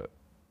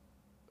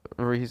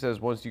or he says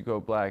once you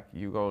go black,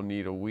 you gonna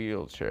need a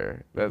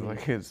wheelchair. That's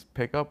like his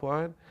pickup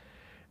line.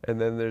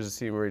 And then there's a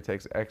scene where he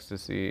takes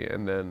ecstasy,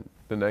 and then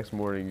the next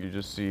morning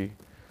you see,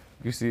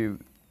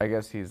 I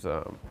guess he's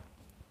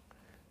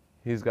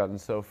gotten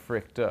so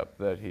fricked up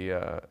that he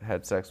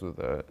had sex with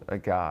a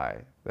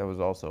guy that was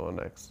also on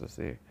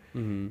ecstasy.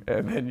 Mm-hmm.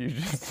 And then you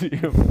just see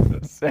him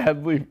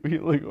sadly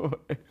feeling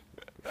away.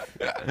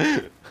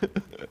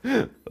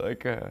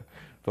 Like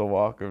the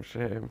walk of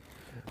shame.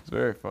 It's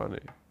very funny.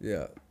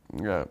 Yeah.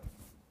 Yeah.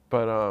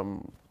 But,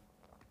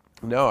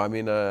 no, I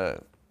mean,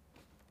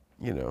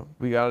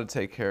 we got to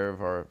take care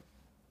of our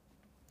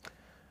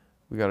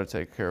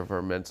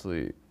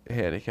mentally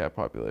handicapped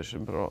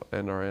population,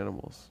 and our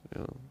animals.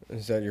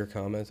 Is that your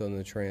comment on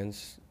the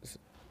trans?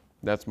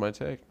 That's my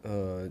take.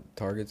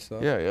 Target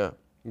stuff. Yeah, yeah,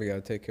 We got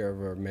to take care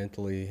of our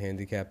mentally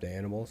handicapped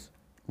animals.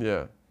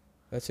 yeah.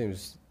 That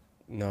seems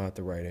not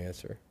the right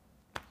answer.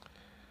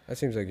 That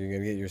seems like you're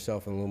gonna get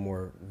yourself in a little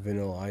more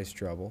Vanilla Ice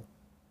trouble.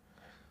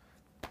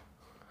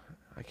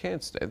 I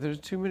can't stay. There's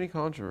too many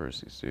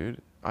controversies,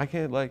 dude. I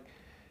can't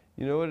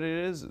you know what it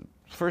is?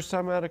 First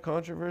time I had a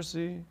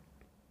controversy,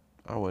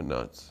 I went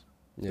nuts.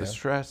 Yeah. The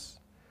stress.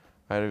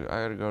 I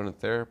had to go into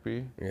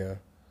therapy. Yeah.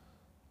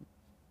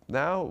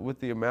 Now with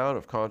the amount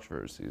of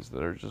controversies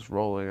that are just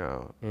rolling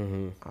out,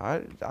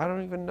 I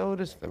don't even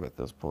notice them at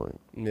this point.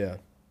 Yeah.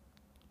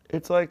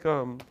 It's like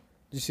Did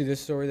you see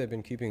this story? They've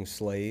been keeping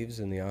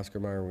slaves in the Oscar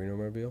Mayer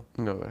Wienermobile.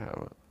 no, they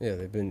haven't. Yeah,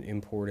 they've been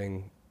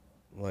importing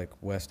like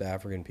West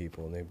African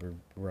people, and they were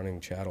running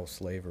chattel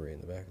slavery in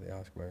the back of the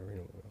Oscar Mayer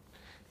Wienermobile.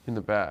 In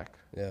the back.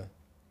 Yeah.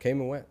 Came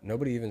and went.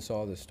 Nobody even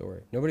saw this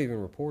story. Nobody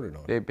even reported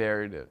on it. They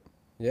buried it.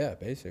 Yeah,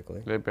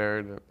 basically. They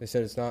buried it. They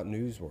said it's not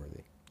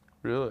newsworthy.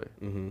 Really?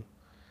 Mm-hmm.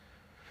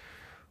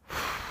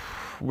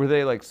 Were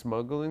they like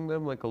smuggling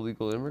them like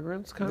illegal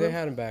immigrants kind They of?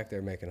 had him back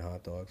there making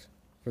hot dogs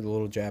for the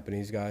little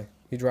Japanese guy.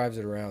 He drives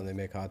it around. They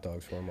make hot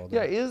dogs for him all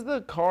Yeah, day. is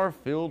the car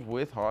filled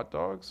with hot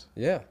dogs?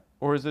 Yeah.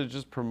 Or is it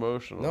just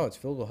promotional? No, it's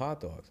filled with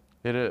hot dogs.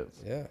 It is.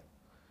 Yeah.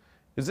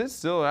 Is it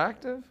still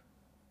active?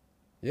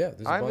 Yeah.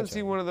 There's a I haven't bunch of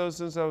seen them. one of those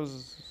since I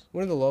was...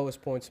 One of the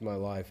lowest points in my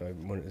life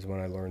is when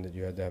I learned that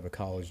you had to have a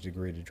college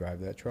degree to drive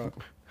that truck.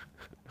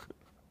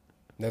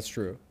 That's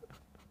true.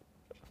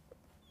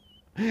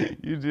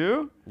 You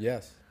do?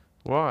 Yes.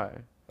 Why?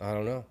 I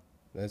don't know.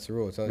 That's the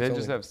rule. It's They only,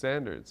 just have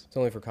standards. it's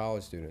only for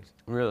college students.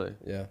 Really?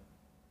 Yeah.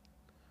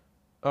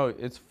 Oh,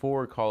 it's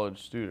for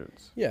college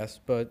students. Yes,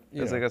 but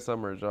you It's know, like a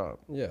summer job.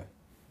 yeah,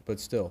 but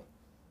still.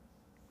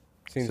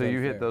 Seems So you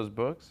unfair. hit those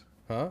books?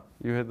 Huh?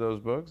 You hit those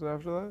books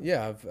after that?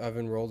 Yeah, I've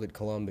enrolled at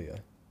Columbia.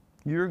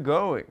 You're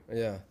going.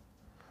 Yeah.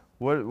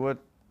 What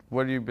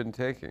have you been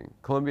taking?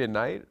 Columbia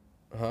Night?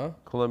 Huh?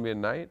 Columbia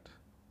Night?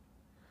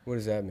 What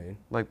does that mean?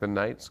 Like the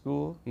night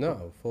school?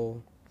 No,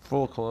 full.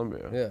 Full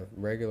Columbia. Yeah,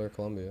 regular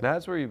Columbia.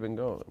 That's where you've been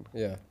going.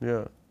 Yeah,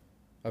 Yeah.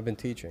 I've been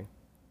teaching.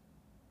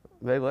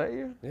 They let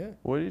you? Yeah,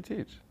 What do you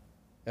teach?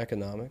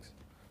 economics.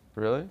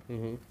 Really?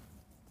 Mm-hmm.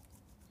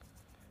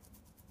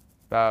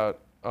 About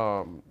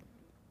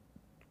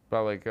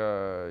like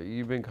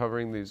you've been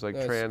covering these like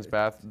No, trans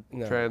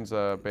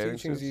bathing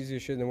Teaching's suits? the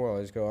easiest shit in the world.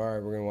 I just go, all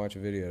right, we're gonna watch a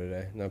video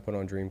today, and I put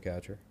on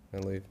Dreamcatcher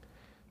and leave.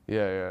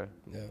 Yeah, yeah.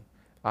 Yeah.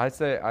 I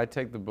say I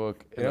take the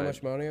book You know and how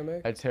much money I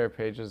make? I tear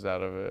pages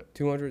out of it.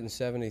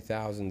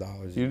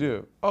 $270,000. You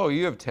do? Oh,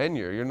 you have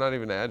tenure. You're not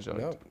even adjunct.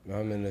 No,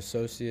 I'm an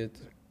associate.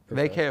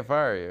 They professor. can't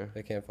fire you.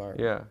 They can't fire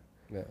me. Yeah.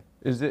 Yeah.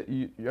 Is it?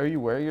 Are you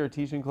wearing your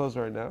teaching clothes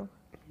right now?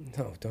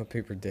 No, don't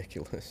be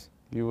ridiculous.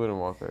 You wouldn't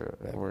walk there.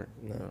 Never.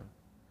 No.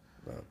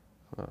 No.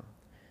 Oh.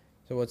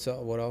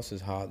 So what else is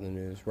hot in the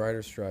news?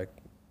 Writer's strike.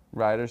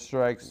 Writer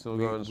strike still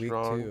Week- going week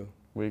strong. 2.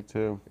 Week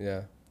 2.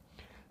 Yeah.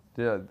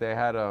 Yeah, they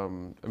had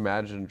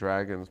Imagine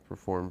Dragons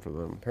perform for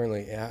them.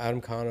 Apparently, Adam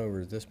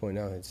Conover at this point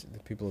now, the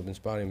people have been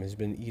spotting him, has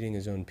been eating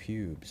his own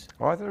pubes.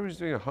 Oh, I thought he was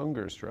doing a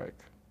hunger strike.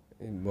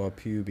 Well,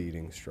 pube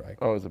eating strike.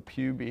 Oh, it was a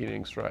pube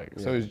eating strike.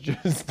 So Yeah. he's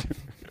just.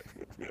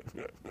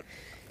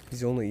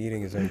 He's only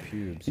eating his own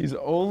pubes. He's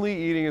only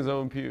eating his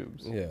own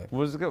pubes. Yeah.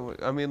 What's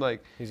good? I mean,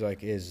 like. He's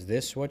like, is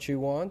this what you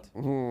want? I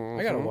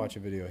gotta Mhm. watch a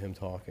video of him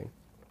talking.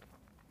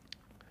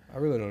 I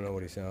really don't know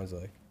what he sounds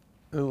like.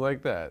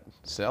 Like that.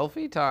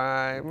 Selfie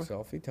time.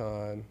 Selfie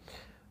time.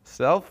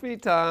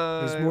 Selfie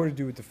time. There's more to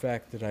do with the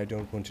fact that I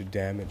don't want to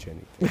damage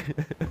anything.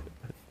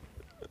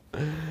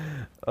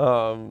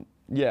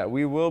 Yeah,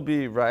 we will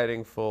be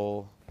writing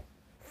full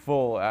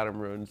Adam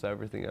Ruins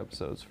Everything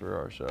episodes for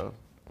our show.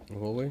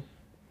 Will we?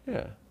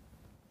 Yeah.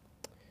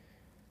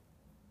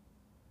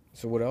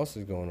 So what else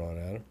is going on,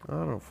 Adam?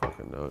 I don't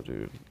fucking know,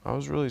 dude. I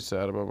was really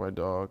sad about my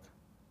dog.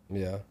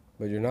 Yeah,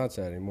 but you're not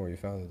sad anymore. You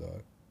found the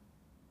dog.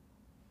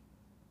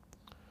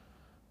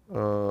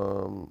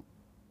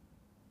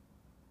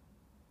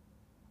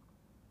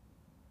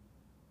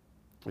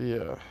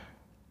 Yeah.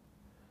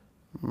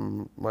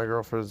 My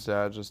girlfriend's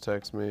dad just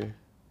texted me.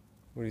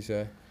 What do you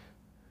say?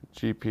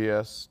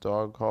 GPS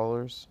dog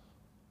collars.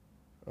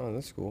 Oh,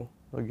 that's cool.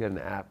 I'll get an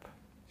app.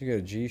 You get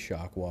a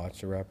G-Shock watch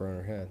to wrap around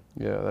her head.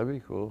 Yeah, that'd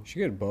be cool. You should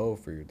get a bow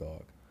for your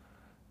dog.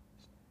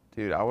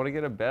 Dude, I want to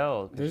get a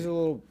bell. There's a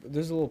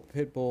little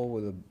pit bull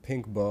with a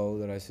pink bow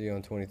that I see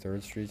on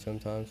 23rd Street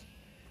sometimes.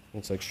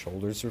 It's like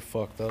shoulders are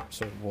fucked up,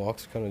 so it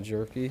walks kind of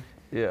jerky.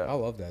 I Yeah.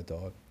 love that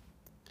dog.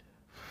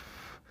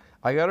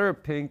 I got her a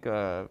pink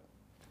bandana,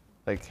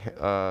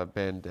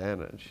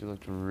 and she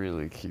looked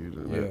really cute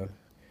in Yeah. it.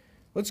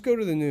 Let's go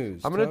to the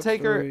news. I'm gonna Top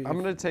take her. three. I'm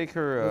gonna take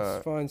her.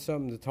 Let's find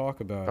something to talk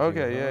about.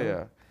 Okay, here,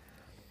 yeah,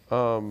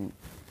 huh? yeah.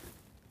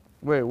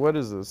 Wait, what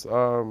is this?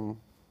 Oh,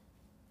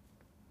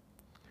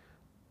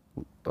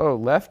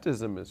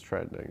 leftism is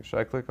trending. Should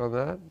I click on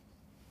that?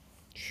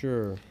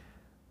 Sure.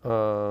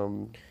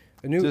 Um,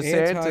 A new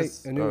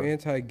DeSantis-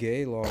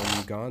 anti-gay law in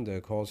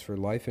Uganda calls for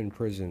life in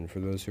prison for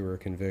those who are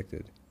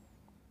convicted.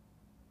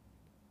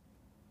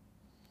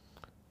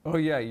 oh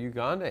yeah,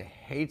 Uganda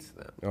hates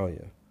them. Oh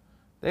yeah.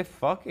 They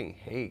fucking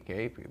hate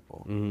gay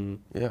people.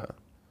 Mm-hmm. Yeah.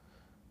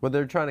 But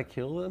they're trying to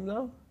kill them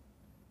though?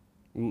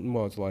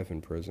 Well, it's life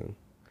in prison.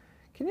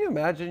 Can you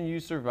imagine you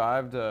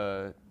survived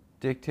a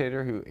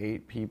dictator who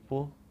ate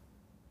people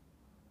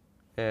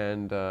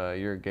and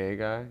you're a gay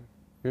guy?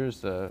 You're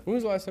just a. When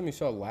was the last time you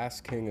saw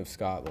Last King of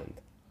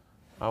Scotland?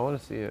 I want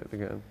to see it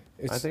again.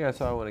 I think I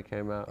saw it when it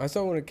came out. I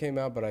saw it when it came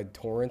out, but I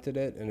torrented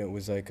it, and it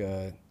was like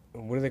a,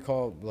 what do they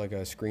call it? Like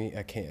a screen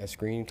cam,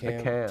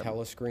 cam.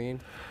 telescreen.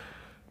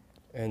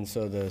 And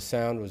so the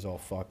sound was all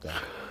fucked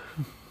up.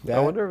 I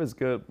wonder if it's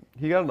good.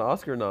 He got an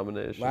Oscar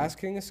nomination. Last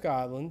King of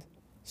Scotland,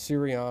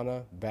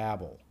 Syriana,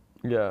 Babel.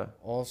 Yeah.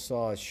 All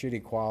saw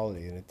shitty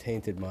quality, and it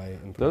tainted my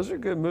impression. Those are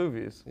good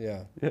movies.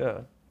 Yeah.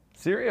 Yeah.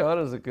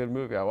 Syriana's a good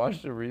movie. I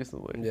watched it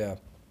recently. Yeah.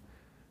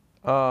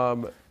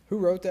 Who Who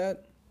wrote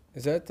that?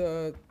 Is that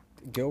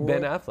Gilroy?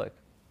 Ben Affleck.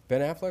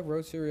 Ben Affleck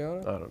wrote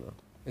Syriana? I don't know.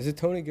 Is it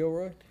Tony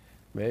Gilroy?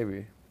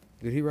 Maybe.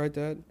 Did he write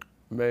that?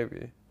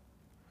 Maybe.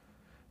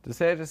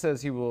 DeSantis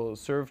says he will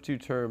serve 2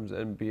 terms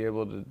and be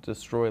able to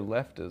destroy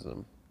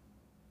leftism.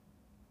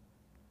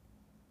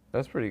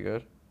 That's pretty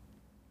good.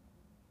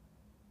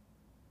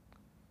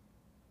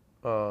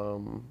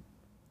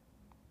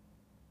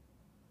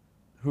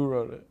 Who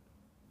wrote it?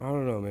 I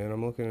don't know, man.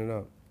 I'm looking it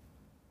up.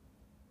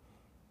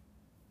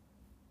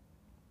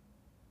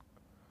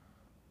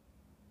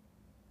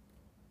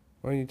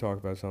 Why don't you talk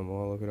about something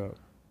while I look it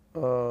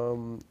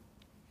up?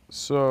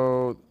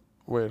 So,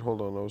 wait,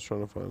 hold on. I was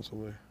trying to find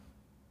something.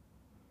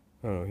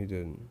 Oh, no, he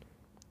didn't.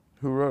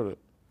 Who wrote it?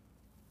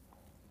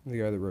 The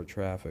guy that wrote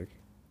Traffic.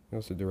 He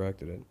also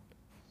directed it.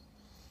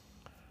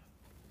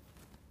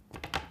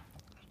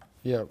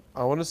 Yeah,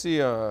 I want to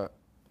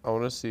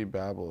see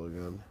Babel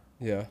again.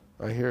 Yeah.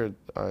 I hear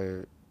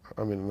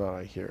I mean not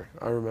I hear.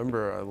 I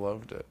remember I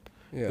loved it.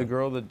 Yeah.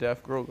 The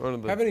deaf girl going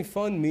to the. Have any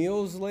fun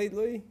meals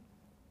lately?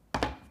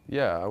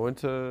 Yeah, I've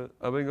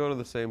been going to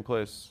the same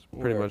place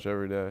pretty Where? much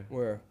every day.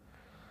 Where?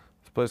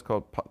 It's a place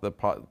called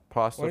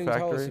Pasta Why don't you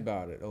tell us Factory.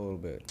 about it a little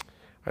bit?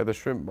 I had the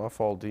shrimp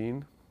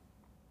muffaldine,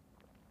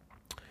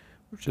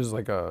 which is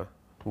like a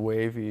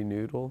wavy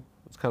noodle.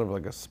 It's kind of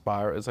like a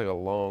spiral. It's like a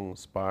long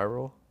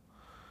spiral.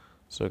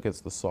 So it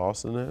gets the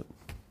sauce in it,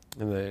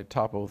 and they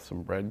top it with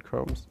some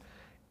breadcrumbs.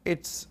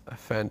 It's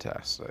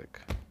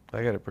fantastic.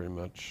 I get it pretty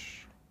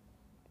much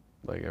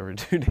like every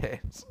 2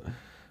 days.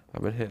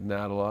 I've been hitting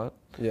that a lot.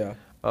 Yeah.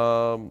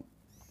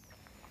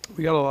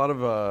 We got a lot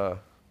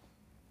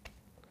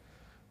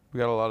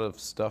of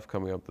stuff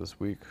coming up this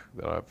week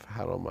that I've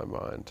had on my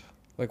mind.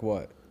 Like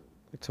what?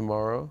 Like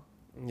tomorrow,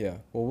 Yeah.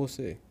 Well, we'll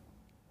see.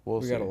 we'll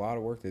we see. got a lot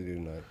of work to do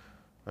tonight.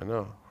 I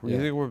know. You Yeah.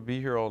 think we'll be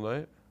here all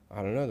night?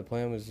 I don't know. The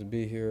plan was to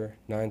be here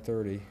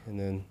 9:30, and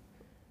then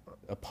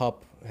a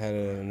pup had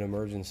an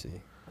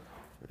emergency.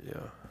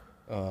 Yeah.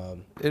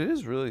 It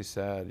is really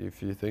sad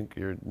if you think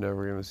you're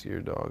never gonna see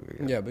your dog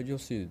again. Yeah, but you'll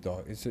see the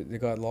dog. They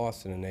got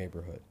lost in a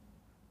neighborhood.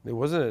 It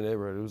wasn't a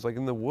neighborhood. It was like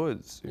in the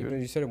woods, You,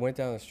 dude. you said it went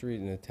down the street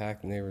and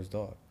attacked the neighbor's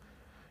dog.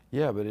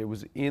 Yeah, but it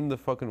was in the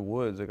fucking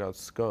woods. It got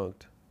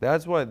skunked.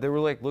 That's why they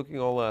were like looking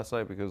all last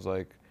night because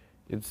like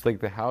it's like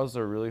the houses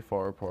are really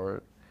far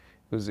apart.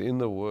 It was in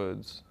the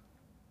woods.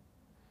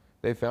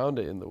 They found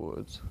it in the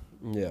woods.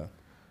 Yeah.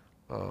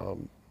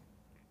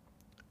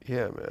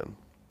 Yeah, man.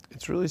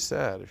 It's really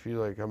sad. If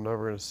you're like, I'm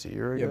never gonna see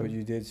her again. Yeah, but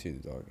you did see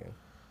the dog again.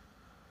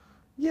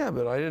 Yeah,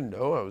 but I didn't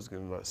know I was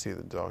gonna not see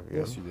the dog again.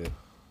 Yes, you did.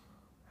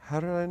 How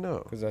did I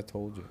know? Because I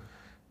told you.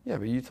 Yeah,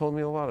 but you told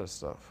me a lot of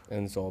stuff.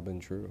 And it's all been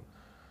true.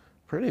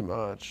 Pretty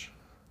much.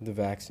 The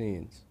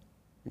vaccines.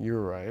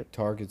 You're right.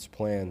 Target's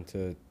plan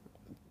to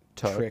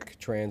trick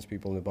trans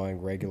people into buying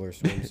regular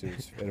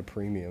swimsuits at a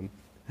premium.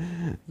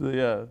 So,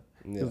 yeah.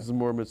 Yeah. This is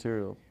more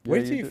material.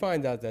 Wait till you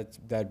find out that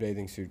that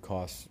bathing suit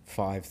costs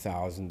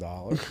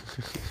 $5,000.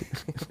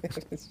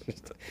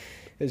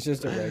 it's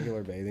just a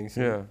regular bathing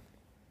suit. Yeah.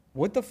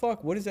 What the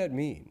fuck? What does that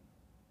mean?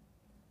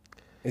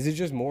 Is it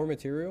just more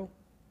material?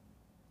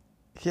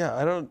 Yeah,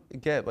 I don't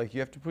get, like, you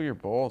have to put your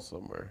balls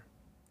somewhere.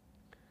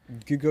 You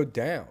could go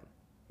down,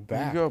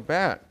 back, You go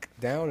back.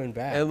 down and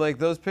back, And, like,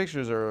 those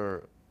pictures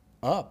are,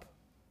 up.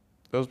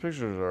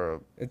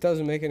 It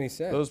doesn't make any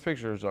sense. those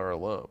pictures are a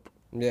lump.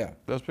 Yeah.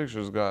 Those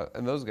pictures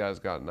and those guys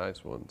got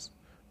nice ones,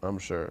 I'm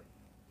sure.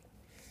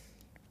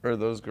 Or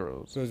those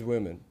girls. Those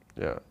women.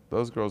 Yeah,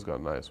 those girls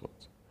got nice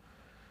ones.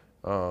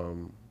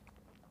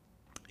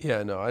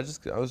 Yeah, no, I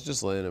was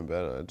just laying in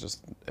bed. I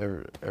just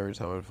every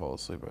time I'd fall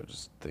asleep, I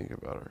just think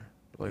about her.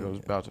 Like I was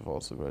about to fall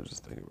asleep, I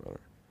just think about her.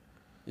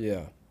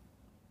 Yeah.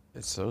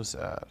 It's so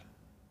sad.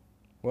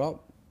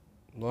 Well,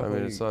 I luckily,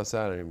 mean, it's not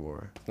sad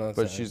anymore. it's not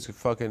But sad.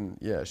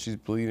 she's she's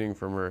bleeding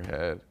from her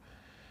head,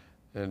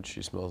 and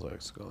she smells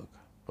like skunk.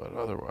 But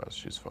otherwise,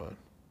 she's fine.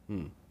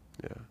 Hmm.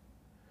 Yeah.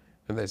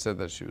 And they said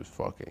that she was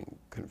fucking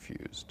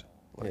confused.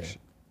 Like,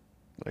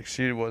 Yeah.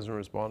 she wasn't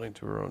responding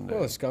to her own name.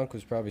 Well, the skunk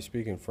was probably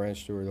speaking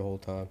French to her the whole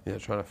time. Yeah,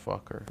 trying to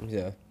fuck her.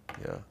 Yeah.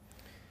 Yeah.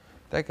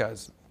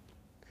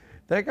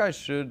 That guy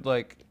should,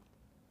 like,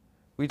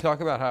 we talk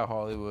about how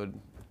Hollywood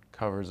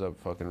covers up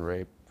fucking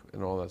rape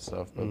and all that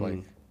stuff, but,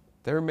 like,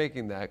 they're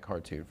making that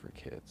cartoon for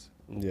kids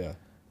Yeah.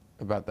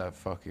 about that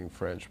fucking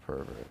French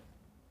pervert.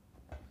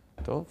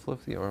 Don't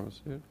flip the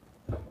arms, dude.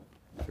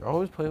 You're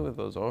always playing with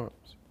those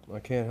arms. I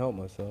can't help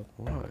myself.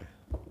 Why?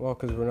 Well,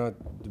 because we're not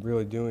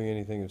really doing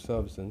anything of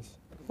substance.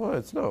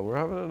 Well, we're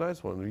having a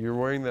nice one. You're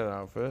wearing that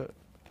outfit.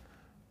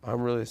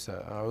 I'm really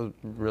sad.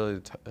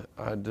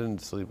 I didn't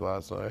sleep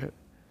last night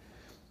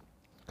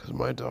because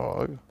my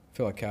dog. I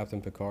feel like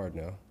Captain Picard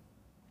now.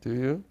 Do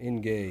you?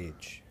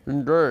 Engage.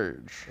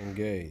 Engage.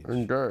 Engage.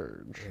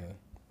 Engage. Yeah.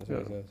 That's Yeah,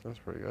 what it says. that's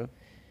pretty good.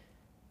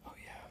 Oh,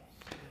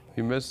 yeah.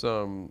 You miss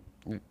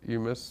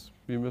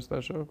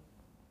that show,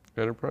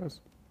 Enterprise?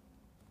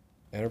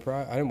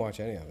 Enterprise? I didn't watch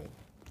any of it.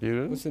 You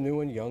didn't? What's the new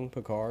one? Young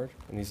Picard?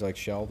 And he's like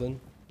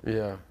Sheldon?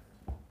 Yeah.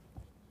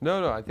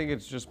 No, I think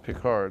it's just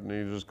Picard, and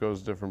he just goes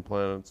to different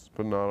planets,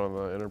 but not on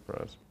the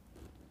Enterprise.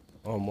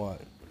 On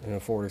what? In a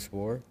Ford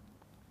Explorer?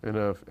 In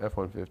a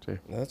F-150.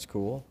 That's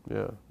cool.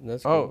 Yeah.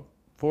 That's Oh, cool.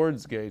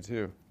 Ford's gay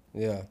too.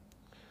 Yeah.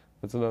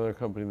 That's another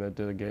company that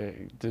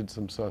did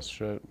some sus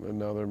shit, and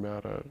now they're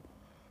mad at it.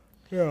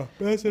 Yeah,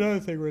 but that's another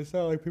thing where it's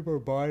not like people are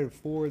buying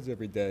Fords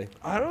every day.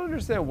 I don't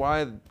understand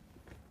why,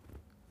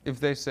 if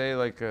they say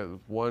like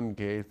one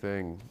gay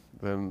thing,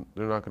 then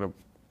they're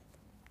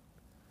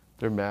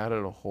mad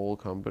at a whole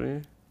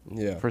company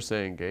Yeah. for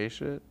saying gay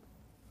shit.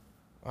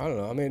 I don't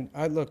know. I mean,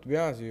 to be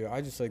honest with you,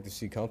 I just like to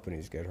see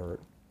companies get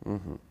hurt.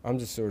 Mm-hmm. I'm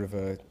just sort of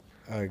a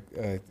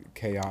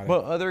chaotic.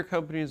 Well, other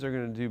companies are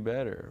going to do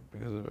better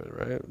because of it,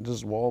 right?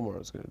 Just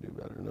Walmart's going to do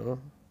better, no?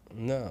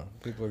 No,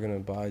 people are gonna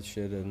buy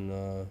shit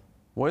and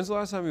When's the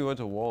last time you went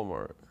to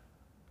Walmart?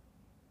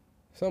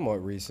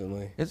 somewhat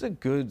recently. It's a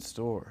good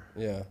store.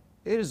 Yeah.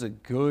 It is a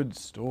good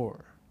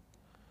store.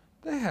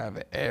 They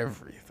have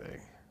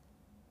everything.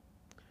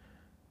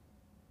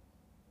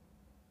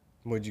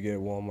 What'd you get at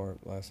Walmart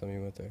last time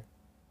you went there?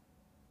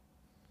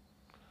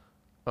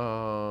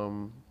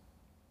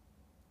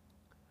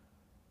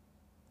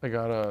 I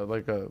got a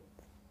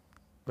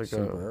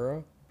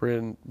Sombrero?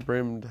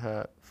 brimmed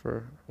hat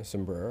for A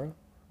sombrero?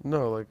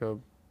 no,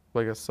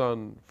 like a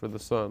sun for the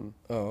sun.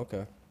 Oh,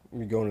 okay.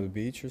 You going to the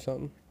beach or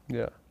something?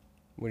 Yeah.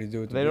 What do you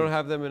do with the They beach? don't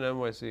have them in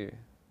NYC.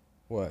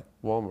 What?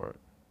 Walmart.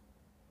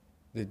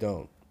 They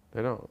don't.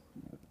 They don't.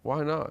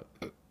 Why not?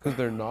 Because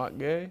they're not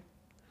gay?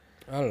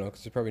 I don't know,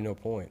 because there's probably no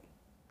point.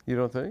 You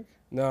don't think?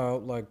 No,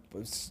 like,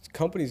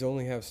 companies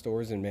only have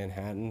stores in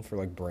Manhattan for,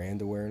 like,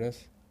 brand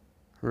awareness.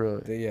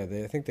 Really?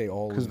 I think they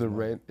all Because lose the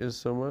money. rent is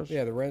so much?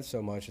 Yeah, the rent's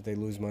so much that they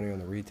lose money on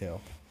the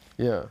retail.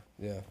 Yeah.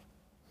 Yeah.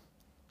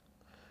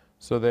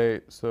 So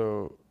they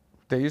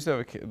used to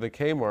have the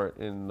Kmart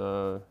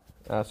in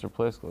Astor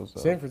Place closed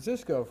down. San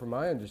Francisco, from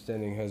my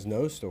understanding, has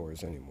no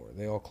stores anymore.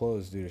 They all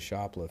closed due to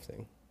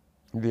shoplifting.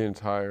 The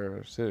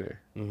entire city.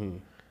 Mm-hmm.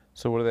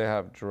 So what do they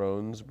have?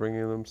 Drones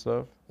bringing them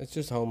stuff? It's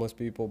just homeless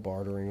people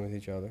bartering with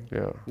each other.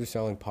 Yeah. They're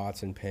selling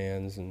pots and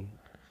pans and...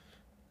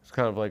 It's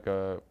kind of like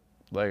a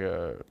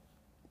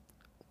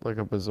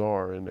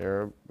bazaar in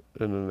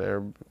an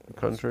Arab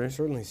country. It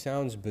certainly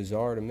sounds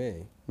bizarre to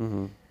me.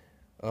 Mm-hmm.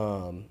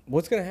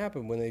 What's going to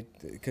happen when they...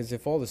 Because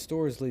if all the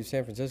stores leave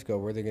San Francisco,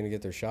 where are they going to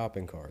get their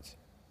shopping carts?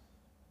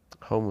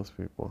 Homeless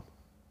people.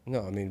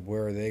 No, I mean,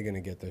 where are they going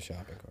to get their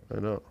shopping carts? I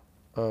know.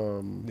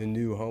 the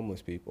new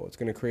homeless people. It's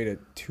going to create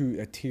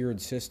a tiered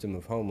system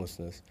of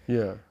homelessness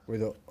Yeah. where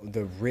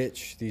the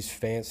rich, these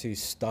fancy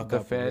stuck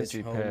up The rich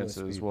fancy homeless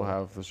pantses people, will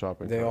have the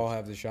shopping they carts. all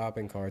have the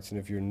shopping carts, and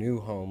if you're new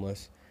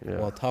homeless, Yeah.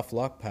 well, tough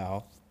luck,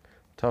 pal.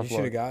 Tough You should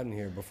luck. have gotten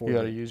here before. You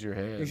got to use your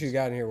You hands. should have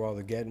gotten here while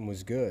the getting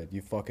was good.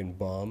 You fucking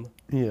bum.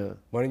 Yeah.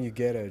 Why don't you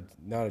get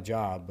not a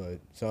job, but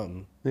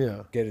something?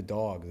 Yeah. Get a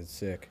dog that's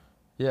sick.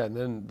 Yeah, and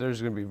then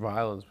there's going to be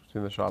violence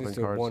between the shopping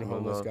Just carts. one and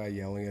homeless whatnot. guy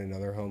yelling at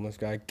another homeless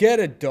guy, get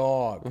a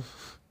dog!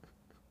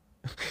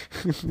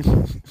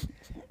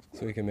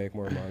 So we can make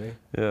more money.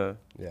 Yeah.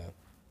 Yeah.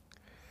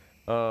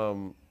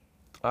 I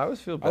always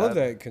feel bad. I love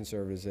that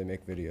conservatives, they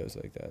make videos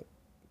like that.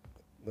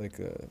 Like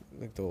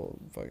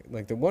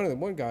the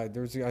one guy,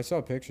 I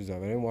saw pictures of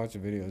it. I didn't watch the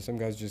video. Some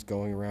guy's just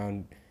going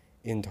around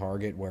in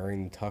Target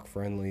wearing the tuck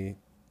friendly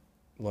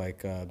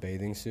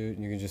bathing suit,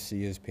 and you can just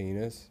see his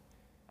penis.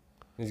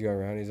 He's going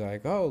around, he's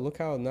like, "Oh, look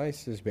how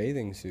nice this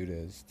bathing suit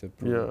is,"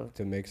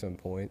 to make some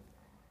point.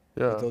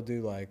 Yeah. But they'll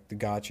do like the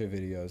gotcha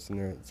videos, and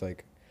it's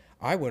like,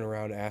 I went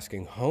around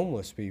asking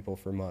homeless people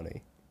for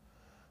money.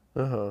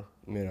 Uh-huh.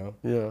 You know?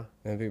 Yeah.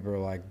 And people are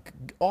like,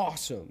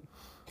 awesome.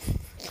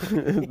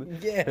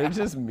 Yeah. They're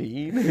just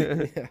mean.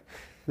 Yeah.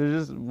 They're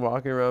just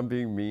walking around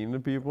being mean to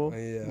people.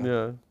 Yeah.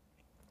 Yeah.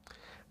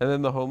 And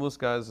then the homeless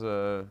guys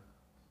are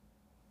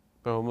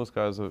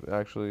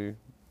actually,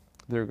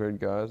 they're good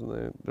guys,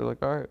 and they're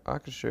like, all right, I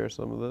could share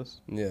some of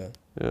this. Yeah.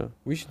 Yeah.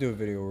 We should do a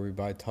video where we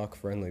buy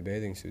tuck-friendly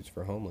bathing suits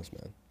for homeless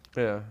men.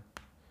 Yeah.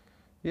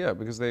 Yeah,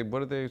 because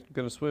what are they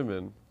going to swim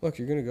in? Look,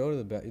 you're going to go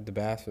to the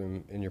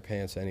bathroom in your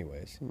pants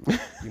anyways.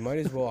 You might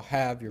as well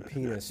have your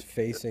penis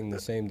facing the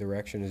same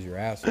direction as your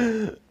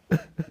asshole.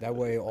 That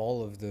way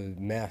all of the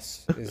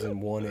mess is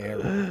in one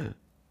area.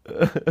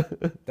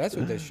 That's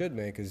what they should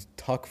make, is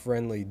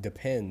tuck-friendly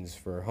Depends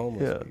for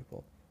homeless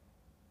people.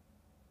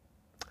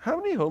 How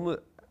many homeless...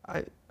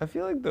 I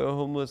feel like the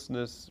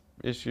homelessness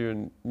issue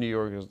in New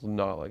York is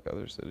not like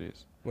other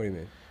cities. What do you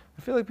mean?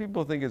 I feel like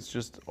people think it's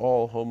just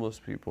all homeless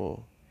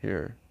people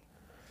here.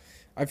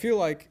 I feel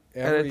like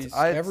And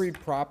every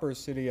proper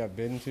city I've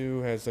been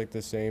to has like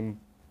the same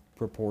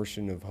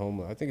proportion of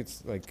homeless. I think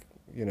it's like,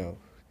 you know.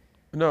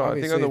 No, I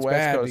think on the it's West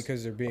bad Coast,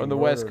 because they're being on the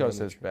West murdered on Coast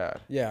the it's bad.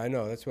 Yeah, I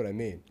know. That's what I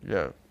mean.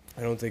 Yeah.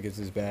 I don't think it's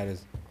as bad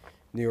as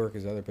New York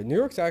is other, but New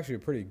York's actually a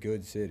pretty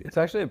good city. It's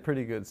actually a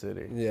pretty good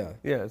city. Yeah.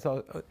 Yeah, it's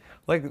all,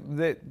 like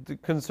the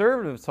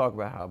conservatives talk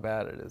about how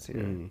bad it is here.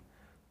 Mhm.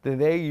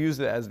 They use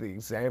it as the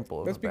example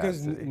of That's a bad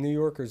because city. New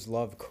Yorkers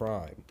love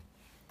crime.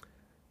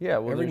 Yeah,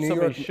 well, every there's New so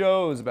many York-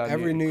 shows about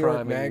Every New crime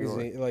York in New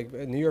magazine, like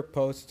New York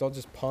Post, it's all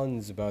just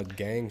puns about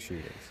gang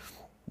shootings.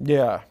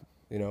 Yeah.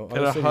 You know, And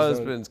other a cities don't-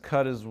 husband's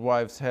cut his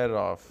wife's head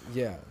off.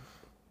 Yeah,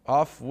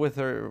 Off with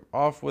her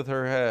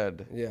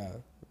head. yeah.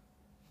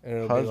 And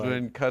it'll be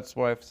Husband cuts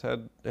wife's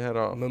head like,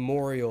 off.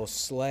 memorial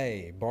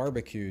slay,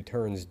 barbecue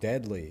turns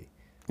deadly,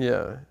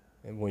 Yeah.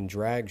 and when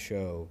drag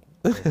show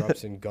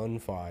erupts in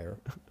gunfire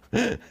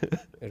at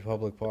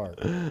public park.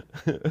 And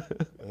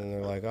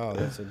they're like, oh,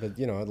 that's it. But,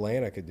 you know,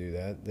 Atlanta could do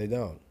that. They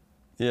don't.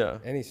 Yeah.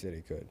 Any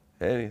city could.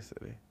 Any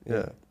city.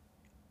 Yeah.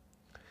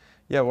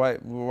 Yeah,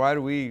 why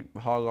do we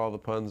hog all the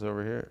puns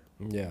over here?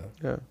 Yeah.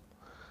 Yeah.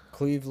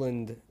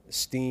 Cleveland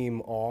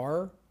Steam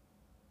R,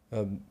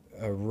 a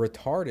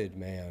retarded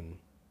man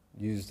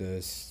used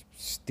a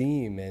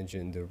steam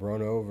engine to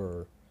run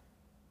over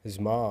his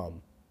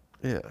mom.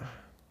 Yeah.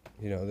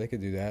 You know, they could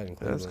do that in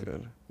Cleveland. That's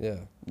good. Yeah.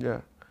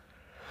 Yeah.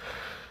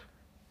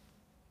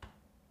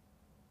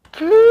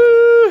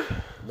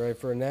 Ready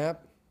for a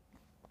nap?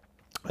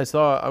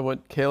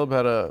 Caleb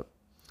had a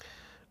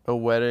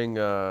wedding,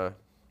 no,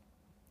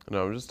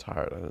 I'm just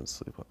tired. I didn't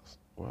sleep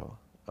well.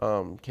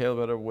 Caleb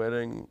had a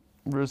wedding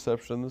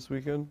reception this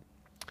weekend.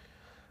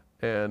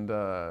 And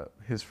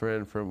his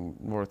friend from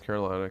North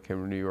Carolina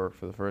came to New York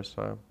for the first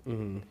time.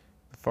 Mm-hmm.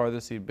 The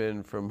farthest he'd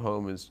been from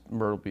home is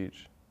Myrtle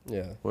Beach.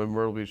 Yeah. Went to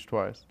Myrtle Beach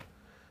twice.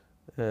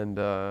 And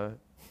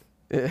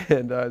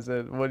and I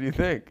said, what do you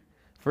think?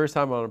 First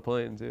time on a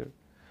plane, too.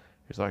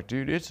 He's like,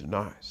 dude, it's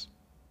nice.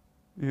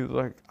 He was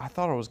like, I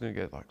thought I was going to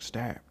get, like,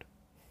 stabbed.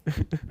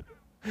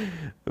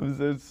 it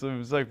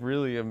was like,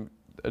 really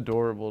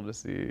adorable to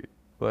see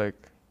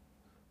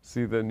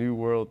the new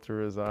world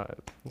through his eyes.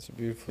 It's a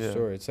beautiful Yeah.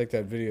 story. It's like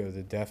that video of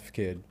the deaf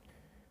kid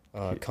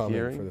coming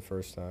Hearing? for the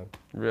first time.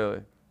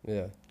 Really?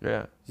 Yeah.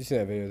 Yeah. You see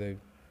that video? They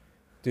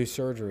do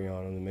surgery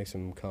on him that makes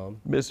him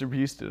come. Mr.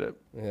 Beast did it.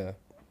 Yeah.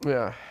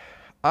 Yeah.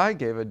 I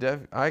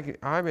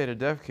made a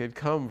deaf kid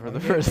come for the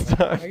first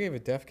time. I gave a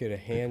deaf kid a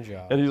hand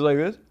job. And he's like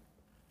this?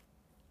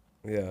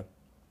 Yeah.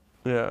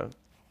 Yeah.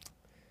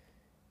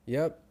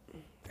 Yep.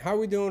 How are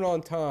we doing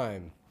on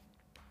time?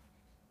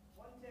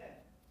 110.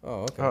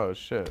 Oh, okay. Oh,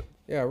 shit.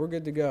 Yeah, we're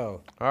good to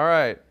go. All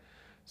right.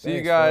 See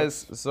you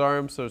Thanks, guys. Sorry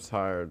I'm so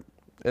tired.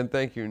 And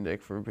thank you,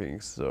 Nick, for being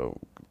so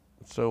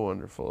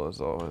wonderful as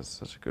always.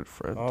 Such a good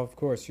friend. Oh, of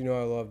course. You know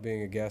I love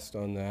being a guest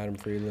on the Adam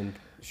Friedland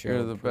show.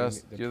 You're the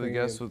best. You're the premium-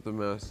 guest with the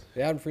best.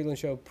 The Adam Friedland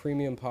Show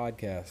premium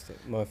podcast.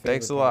 My favorite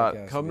Thanks a lot.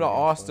 podcast Come be to a guest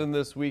on. Austin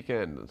this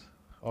weekend.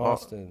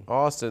 Austin.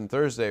 Austin,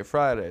 Thursday,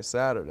 Friday,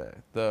 Saturday.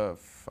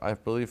 I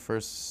believe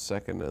first,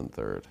 second, and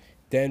third.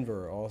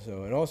 Denver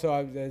also. And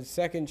also the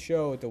second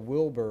show at the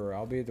Wilbur.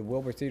 I'll be at the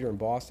Wilbur Theater in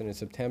Boston in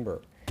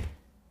September.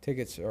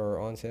 Tickets are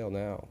on sale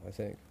now, I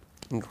think.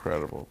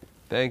 Incredible.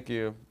 Thank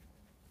you.